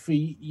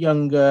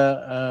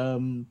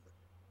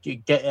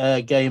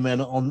gay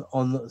men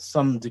on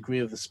some degree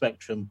of the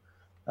spectrum.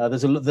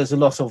 There's a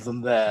lot of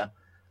them there,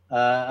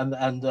 and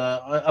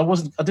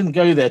I didn't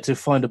go there to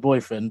find a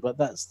boyfriend, but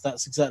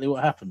that's exactly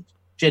what happened.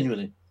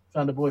 Genuinely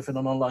found a boyfriend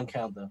on Online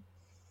Countdown.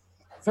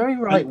 Very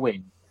right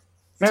wing,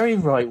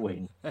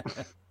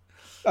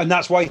 And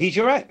that's why he's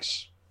your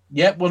ex.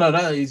 Yep. Well,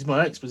 no, he's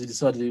my ex because he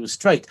decided he was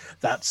straight.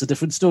 That's a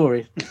different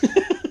story.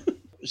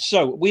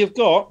 So we have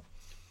got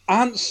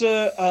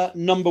answer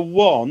number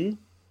 1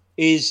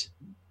 is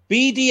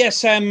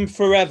BDSM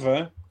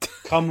forever.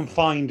 Come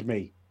find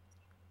me.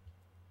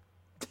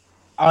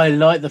 I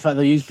like the fact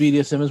they use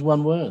BDSM as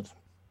one word.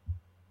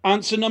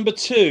 Answer number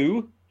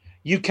 2,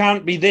 you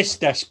can't be this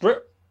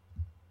desperate.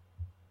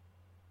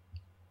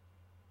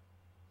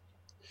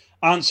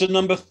 Answer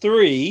number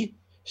 3,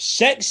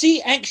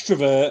 sexy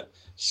extrovert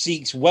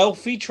seeks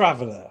wealthy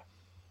traveller.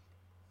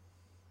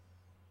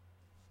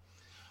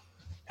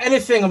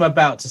 Anything I'm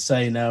about to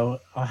say now,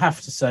 I have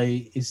to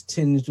say, is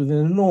tinged with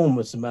an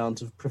enormous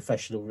amount of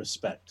professional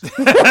respect.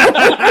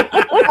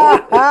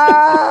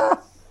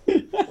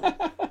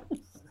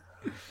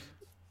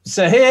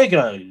 So here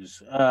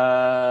goes.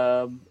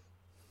 I'm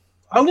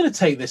going to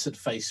take this at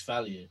face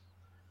value.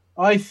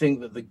 I think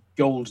that the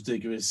gold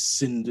digger is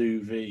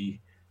Sindhu V.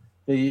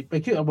 We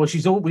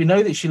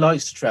know that she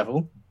likes to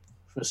travel,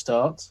 for a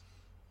start.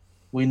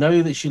 We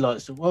know that she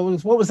likes to...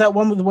 What was that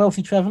one with the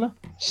wealthy traveller?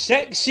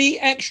 Sexy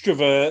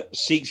extrovert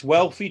seeks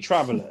wealthy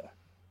traveller.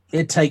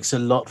 It takes a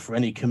lot for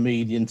any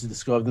comedian to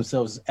describe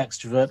themselves as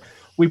extrovert.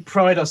 We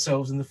pride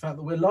ourselves in the fact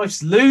that we're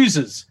life's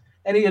losers.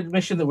 Any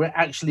admission that we're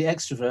actually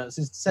extroverts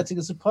is setting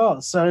us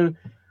apart. So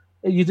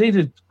you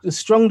need a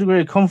strong degree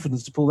of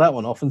confidence to pull that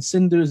one off, and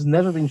Sindhu has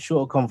never been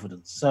short of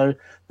confidence. So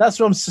that's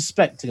what I'm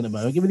suspecting in a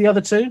moment. Give me the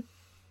other 2.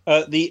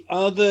 The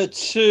other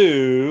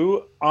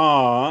 2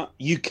 are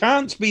You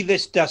Can't Be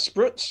This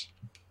Desperate.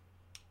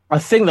 I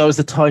think that was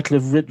the title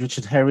of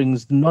Richard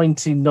Herring's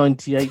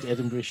 1998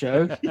 Edinburgh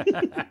show.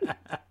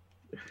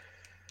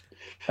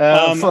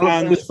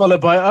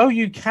 Followed by Oh,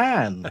 You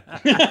Can.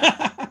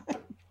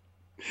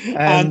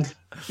 and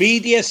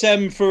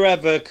BDSM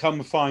Forever,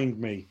 Come Find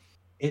Me.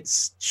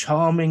 It's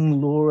charming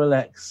Laura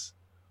Lexx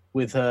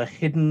with her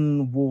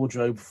hidden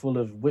wardrobe full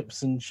of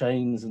whips and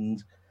chains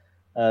and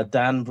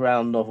Dan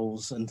Brown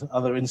novels and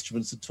other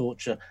instruments of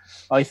torture.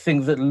 I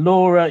think that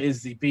Laura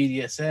is the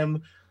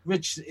BDSM,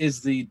 Rich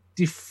is the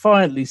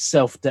defiantly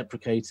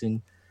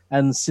self-deprecating,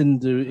 and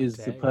Sindhu is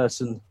the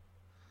person.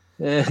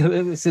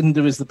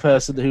 Sindhu is the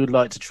person who would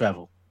like to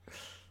travel.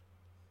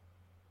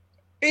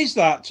 Is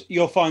that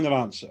your final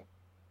answer?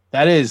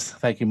 That is.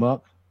 Thank you,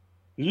 Mark.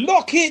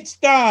 Lock it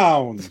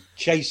down,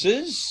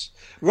 chasers.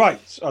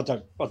 Right, I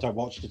don't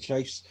watch The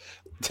Chase.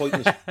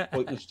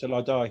 Pointless till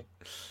I die.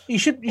 You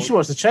should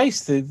watch The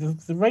Chase. The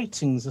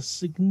ratings are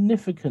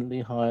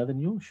significantly higher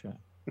than your show.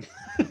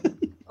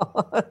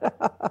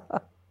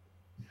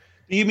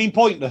 Do you mean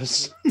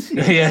pointless?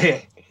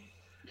 Yeah.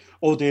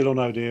 Or Deal or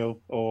No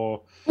Deal,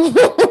 or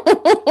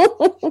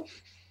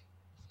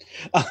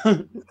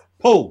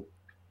Paul.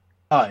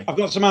 Hi. I've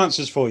got some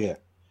answers for you.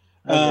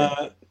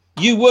 Okay.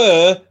 You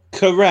were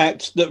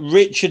correct that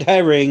Richard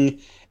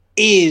Herring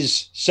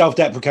is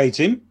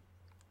self-deprecating.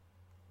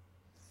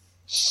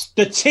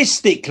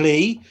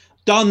 Statistically,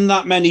 done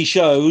that many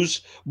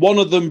shows, one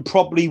of them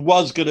probably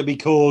was going to be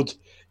called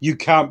You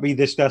Can't Be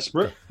This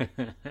Desperate.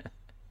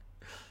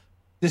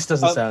 This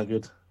doesn't sound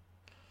good.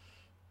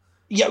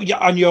 Yeah,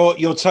 and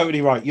you're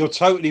totally right. You're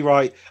totally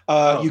right.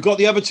 You got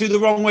the other 2 the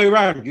wrong way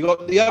around. You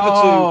got the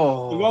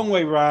other 2 the wrong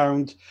way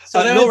round.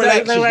 So they were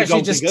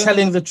actually just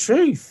telling the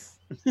truth.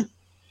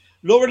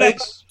 Laura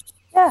Lexx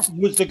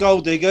was the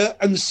gold digger,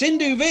 and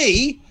Sindhu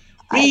V,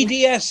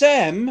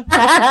 BDSM,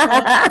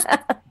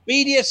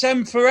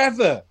 BDSM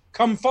Forever.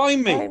 Come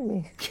find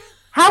me.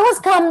 How was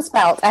cum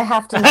spelt? I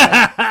have to know.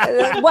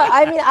 Well,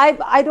 I mean,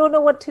 I don't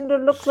know what Tinder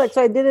looks like,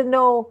 so I didn't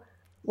know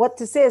what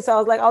to say. So I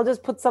was like, I'll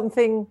just put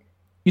something.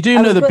 You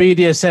do know the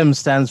BDSM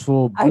stands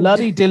for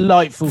bloody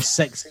delightful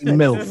sexy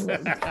MILF.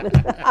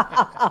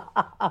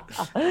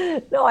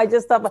 No, I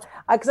just thought,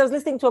 because I was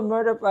listening to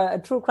a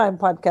true crime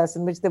podcast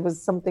in which there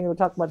was something we were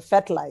talking about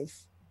fet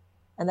life,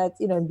 and that's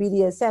in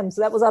BDSM.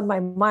 So that was on my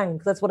mind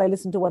because that's what I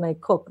listen to when I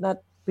cook, not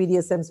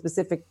BDSM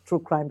specific true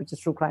crime, which is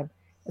true crime.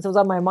 So it was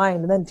on my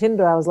mind. And then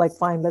Tinder, I was like,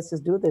 fine, let's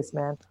just do this,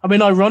 man. I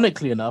mean,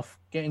 ironically enough,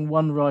 getting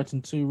one right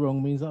and two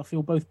wrong means that I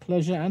feel both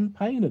pleasure and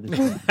pain at this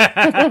point.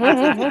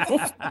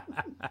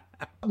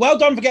 Well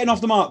done for getting off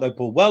the mark, though,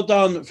 Paul. Well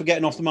done for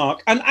getting off the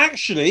mark. And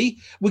actually,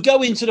 we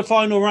go into the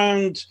final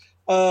round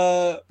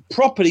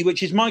properly,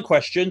 which is my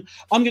question.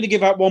 I'm going to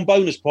give out one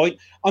bonus point.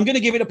 I'm going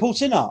to give it a Paul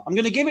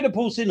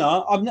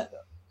Sinha.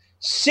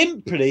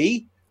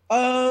 Simply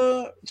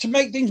to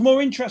make things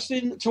more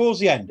interesting towards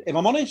the end. If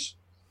I'm honest,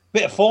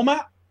 bit of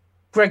format.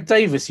 Greg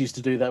Davis used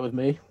to do that with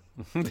me.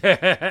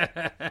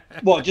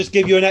 What, just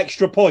give you an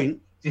extra point?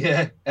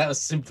 Yeah, out of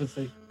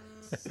sympathy.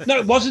 No,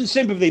 it wasn't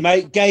sympathy,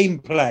 mate.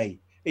 Gameplay.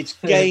 It's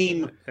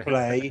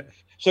gameplay.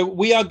 So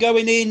we are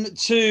going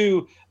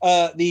into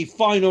the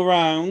final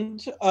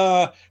round.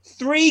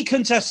 3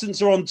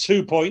 contestants are on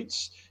 2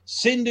 points.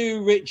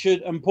 Sindhu,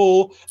 Richard and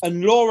Paul.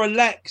 And Laura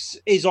Lexx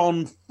is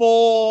on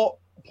 4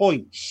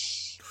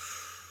 points.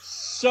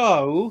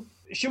 So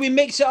should we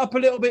mix it up a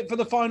little bit for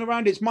the final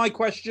round? It's my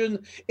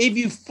question. If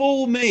you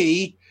fool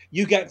me,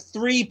 you get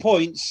 3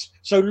 points.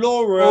 So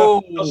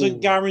Laura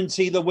doesn't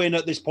guarantee the win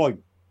at this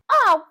point.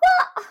 Oh,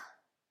 what?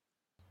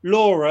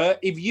 Laura,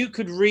 if you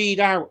could read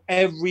out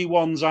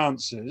everyone's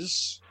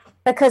answers.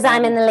 Because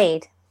I'm in the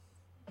lead.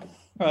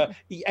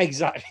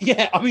 Exactly.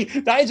 Yeah, I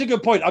mean, that is a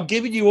good point. I'm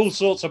giving you all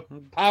sorts of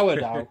power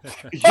now.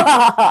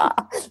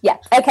 Yeah,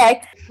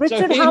 okay.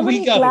 Richard, how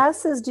many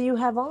glasses do you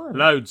have on?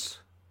 Loads.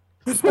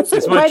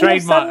 It's my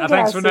trademark.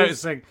 Thanks for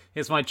noticing.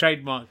 It's my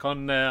trademark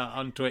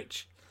on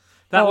Twitch.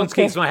 That one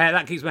keeps my hair.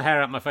 That keeps my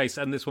hair out my face,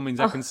 and this one means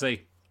I can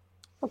see.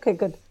 Okay,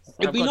 good.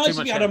 It'd be nice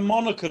if you had a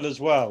monocle as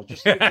well.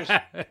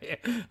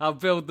 I'll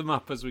build them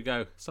up as we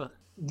go. So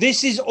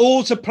this is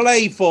all to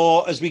play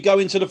for as we go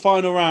into the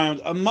final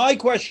round. And my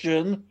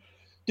question: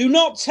 do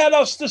not tell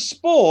us the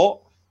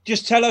sport.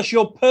 Just tell us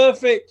your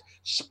perfect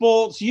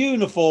sports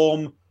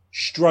uniform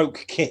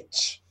stroke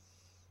kit.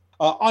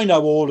 I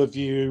know all of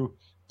you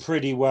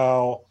pretty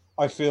well.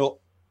 I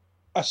feel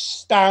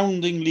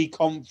astoundingly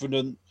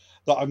confident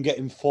that I'm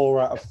getting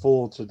 4 out of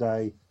 4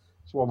 today.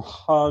 It's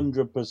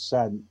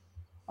 100%.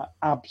 I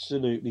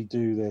absolutely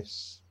do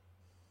this.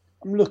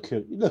 Look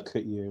at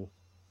you.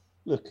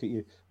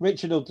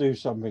 Richard will do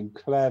something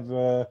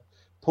clever.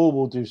 Paul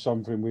will do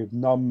something with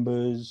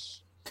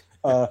numbers.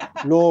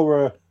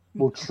 Laura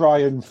will try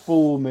and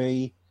fool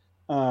me,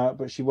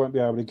 but she won't be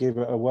able to give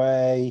it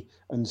away.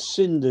 And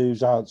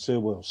Sindhu's answer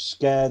will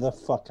scare the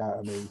fuck out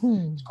of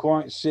me. It's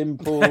quite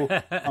simple.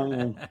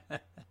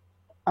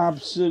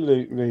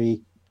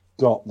 Absolutely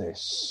got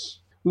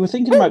this. We were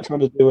thinking about trying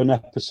to do an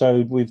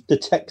episode with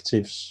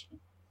detectives.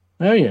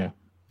 Oh, yeah.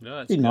 No,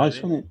 that's be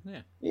nice, wouldn't it?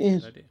 Yeah. It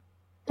is.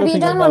 Have you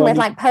done one with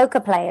like poker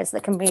players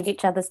that can read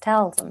each other's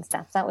tells and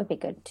stuff? That would be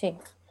good too.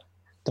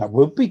 That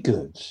would be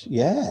good,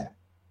 yeah.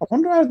 I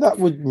wonder how that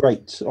would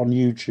rate on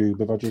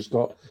YouTube if I just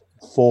got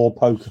 4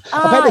 poker.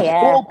 Oh,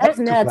 yeah. Those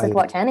nerds would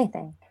watch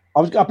anything.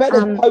 I bet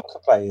there's poker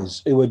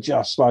players who are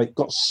just like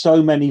got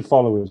so many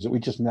followers that we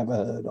just never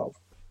heard of.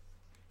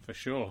 For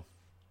sure.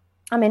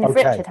 I mean, if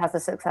Richard has a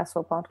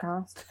successful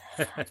podcast.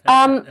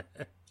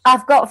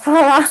 I've got 4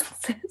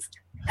 answers.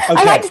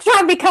 Okay. I like to try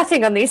and be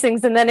cutting on these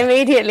things and then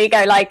immediately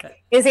go like,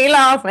 is he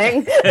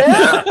laughing?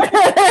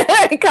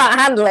 He can't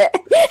handle it.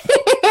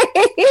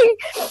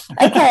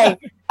 Okay.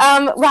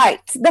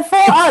 Right. The 4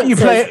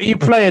 answers. You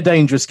play a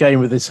dangerous game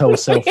with this whole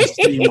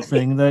self-esteem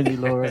thing, don't you,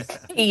 Laura?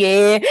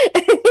 Yeah.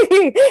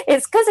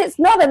 It's because it's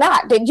not an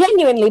act. It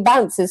genuinely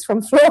bounces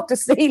from floor to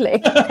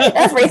ceiling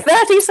every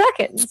 30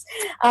 seconds.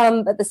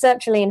 But the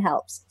sertraline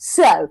helps.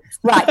 So,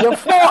 right, your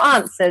 4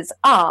 answers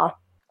are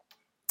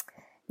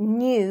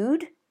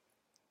nude,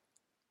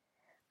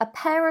 a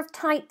pair of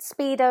tight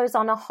Speedos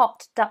on a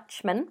hot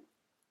Dutchman,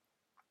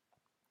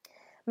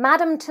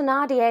 Madame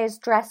Thénardier's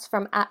dress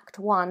from Act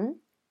 1,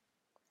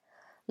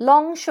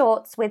 long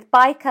shorts with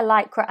biker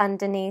lycra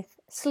underneath,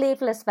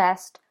 sleeveless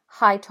vest,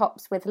 high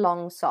tops with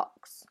long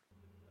socks.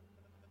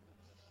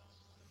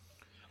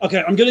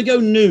 Okay, I'm going to go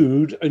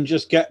nude and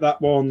just get that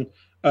one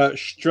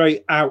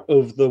straight out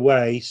of the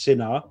way,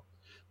 Sinha.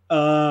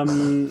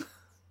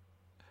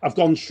 I've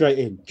gone straight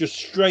in, just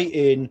straight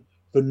in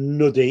for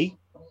nuddy.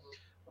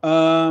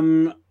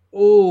 Can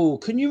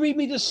you read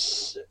me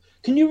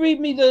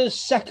the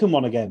second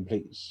one again,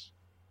 please?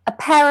 A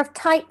pair of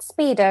tight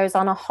Speedos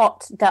on a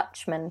hot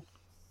Dutchman.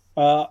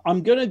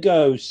 I'm gonna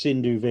go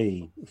Sindhu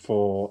V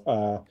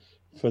for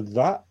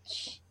that.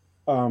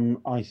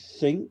 I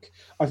think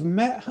I've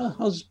met her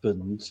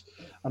husband,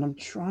 and I'm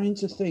trying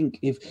to think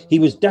if he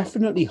was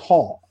definitely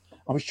hot.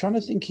 I was trying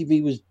to think if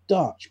he was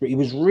Dutch, but he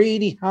was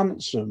really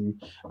handsome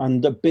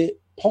and a bit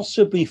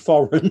possibly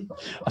foreign.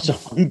 So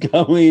he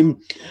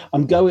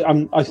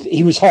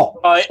was hot.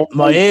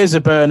 My ears are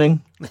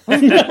burning.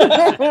 The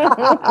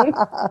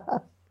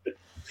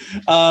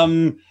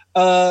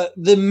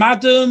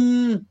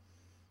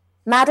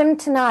Madame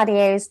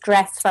Thénardier's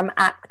dress from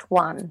Act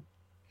 1.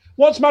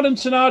 What's Madame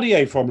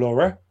Thénardier from,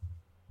 Laura?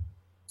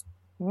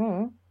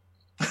 I'm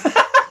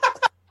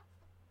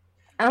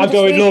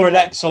going Laura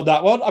Lexx on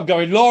that one. I'm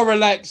going Laura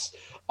Lexx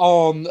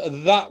on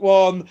that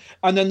one.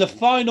 And then the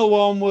final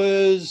one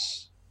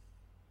was...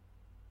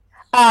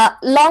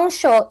 long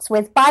shorts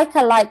with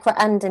biker lycra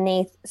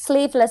underneath,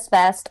 sleeveless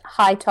vest,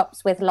 high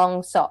tops with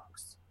long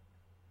socks.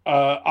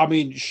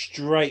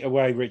 Straight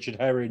away, Richard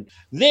Herring.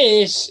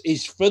 This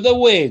is for the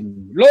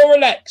win. Laura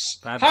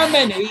Lexx, how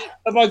many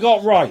have I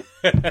got right?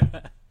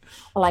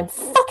 Well, I'm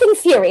fucking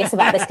furious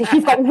about this because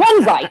you've got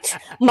one right,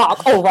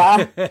 Mark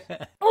Over.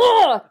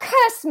 Ugh,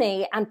 curse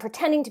me and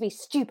pretending to be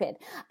stupid.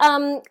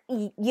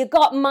 You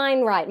got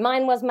mine right.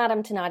 Mine was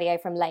Madame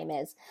Thénardier from Les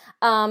Mis.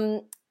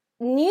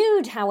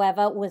 Nude,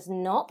 however, was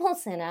not Paul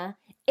Sinha.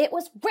 It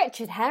was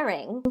Richard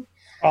Herring.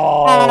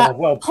 Oh,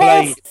 well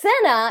played. Paul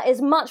Sinha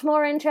is much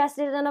more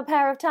interested in a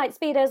pair of tight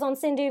Speedos on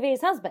Sindhu V's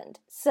husband.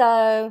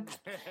 So,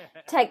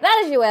 take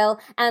that as you will.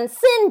 And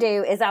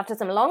Sindhu is after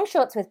some long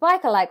shorts with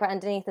biker lycra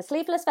underneath a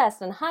sleeveless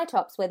vest and high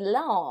tops with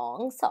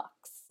long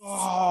socks.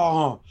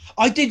 Oh,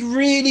 I did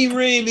really,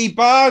 really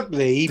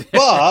badly,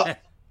 but...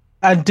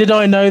 And did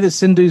I know that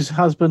Sindhu's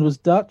husband was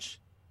Dutch?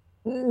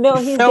 No,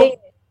 he's Danish.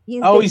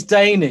 He's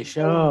Danish.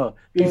 Oh,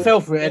 he fell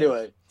for it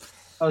anyway.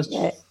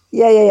 Yeah.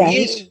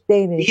 He's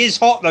Danish. He is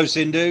hot though,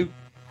 Sindhu.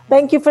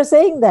 Thank you for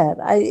saying that.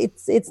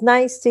 It's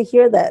nice to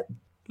hear that.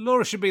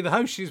 Laura should be the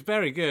host. She's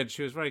very good.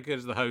 She was very good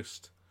as the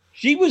host.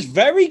 She was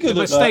very good.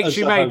 The mistake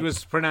she made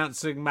was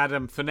pronouncing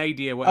Madame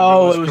Thénardier,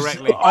 whatever it was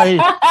correctly. I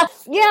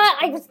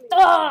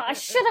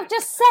should have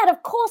just said.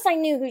 Of course, I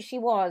knew who she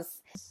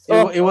was.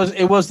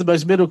 It was the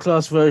most middle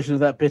class version of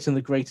that bit in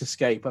The Great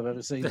Escape I've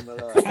ever seen in my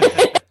life.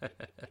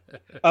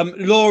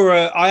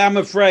 Laura, I am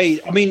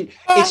afraid. I mean,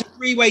 it's a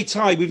three-way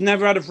tie. We've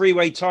never had a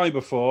three-way tie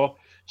before.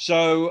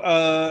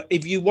 So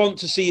if you want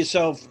to see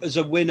yourself as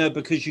a winner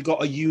because you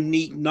got a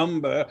unique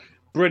number,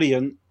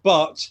 brilliant.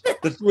 But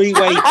the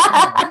three-way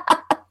tie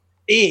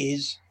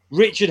is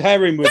Richard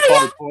Herring with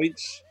 5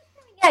 points.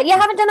 Yeah, you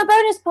haven't done a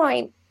bonus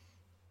point.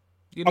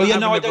 I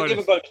don't give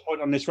a bonus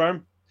point on this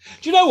round.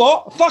 Do you know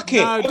what? Fuck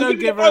it. No, don't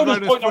give her a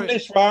bonus point on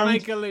this round.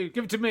 Make her lose.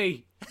 Give it to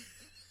me.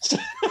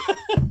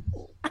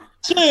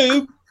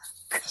 To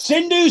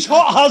Sindhu's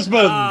hot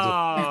husband.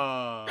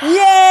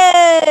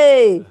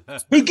 Yay!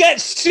 Who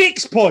gets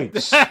 6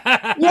 points. Yay!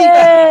 He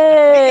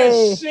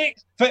gets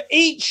 6 for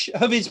each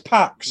of his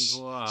packs.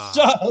 Wow.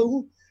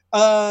 So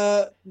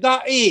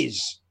that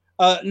is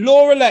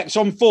Laura Lexx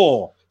on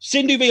 4,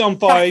 Sindhu V on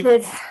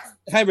 5,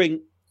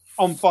 Herring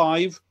on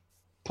 5,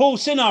 Paul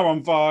Sinha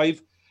on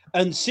 5,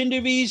 and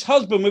Sindhu V's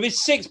husband with his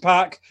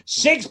 6-pack,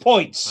 6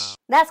 points.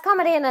 That's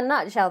comedy in a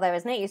nutshell, though,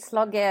 isn't it? You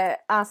slog your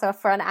ass off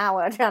for an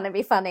hour trying to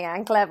be funny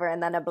and clever,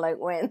 and then a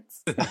bloke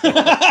wins.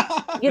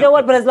 You know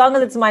what? But as long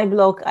as it's my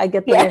bloke, I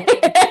get the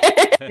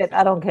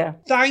I don't care.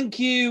 Thank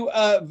you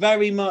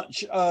very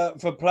much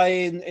for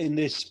playing in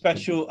this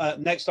special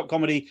Next Stop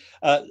Comedy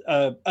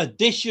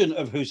edition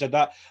of Who Said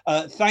That.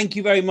 Thank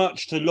you very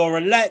much to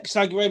Laura Lexx.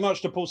 Thank you very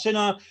much to Paul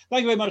Sinha.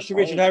 Thank you very much to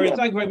Richard Herring.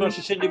 Thank you very much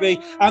to Sindhu V.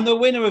 And the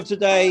winner of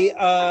today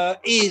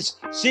is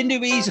Sindhu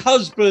V's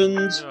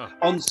husband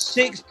on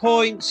 6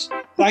 points.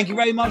 Thank you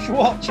very much for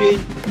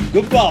watching.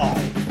 Goodbye.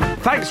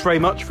 Thanks very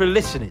much for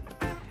listening.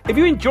 If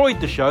you enjoyed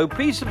the show,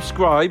 please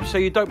subscribe so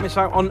you don't miss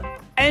out on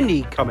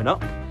any coming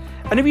up.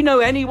 And if you know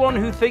anyone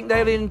who think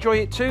they'll enjoy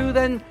it too,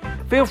 then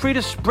feel free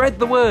to spread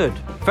the word.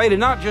 Failing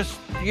that, just,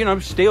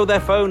 steal their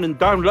phone and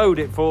download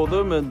it for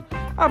them and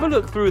have a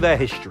look through their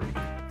history.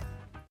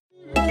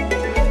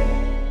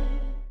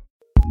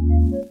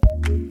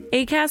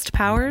 Acast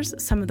powers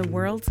some of the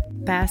world's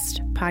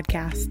best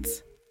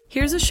podcasts.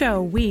 Here's a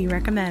show we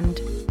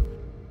recommend.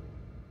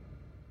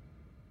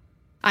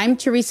 I'm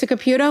Teresa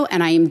Caputo,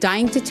 and I am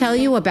dying to tell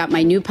you about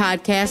my new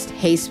podcast,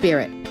 Hey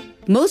Spirit.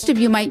 Most of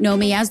you might know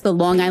me as the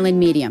Long Island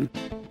Medium.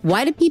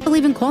 Why do people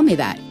even call me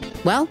that?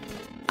 Well,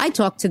 I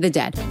talk to the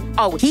dead.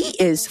 Oh, he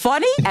is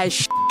funny as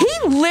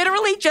He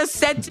literally just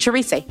said to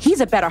Teresa,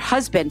 he's a better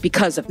husband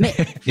because of me.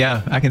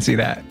 Yeah, I can see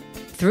that.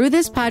 Through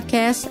this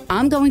podcast,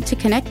 I'm going to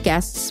connect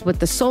guests with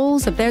the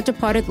souls of their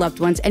departed loved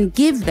ones and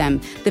give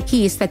them the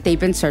peace that they've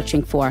been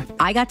searching for.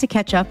 I got to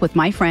catch up with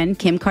my friend,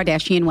 Kim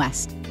Kardashian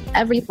West.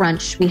 Every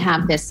brunch, we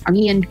have this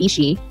Armenian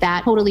bishi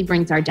that totally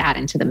brings our dad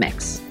into the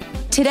mix.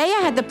 Today,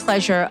 I had the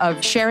pleasure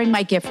of sharing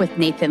my gift with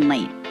Nathan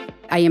Lane.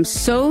 I am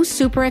so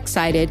super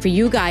excited for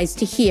you guys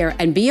to hear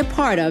and be a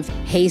part of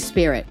Hey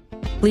Spirit.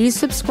 Please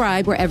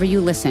subscribe wherever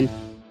you listen.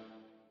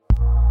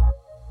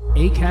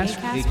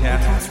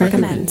 Acast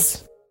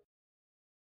recommends.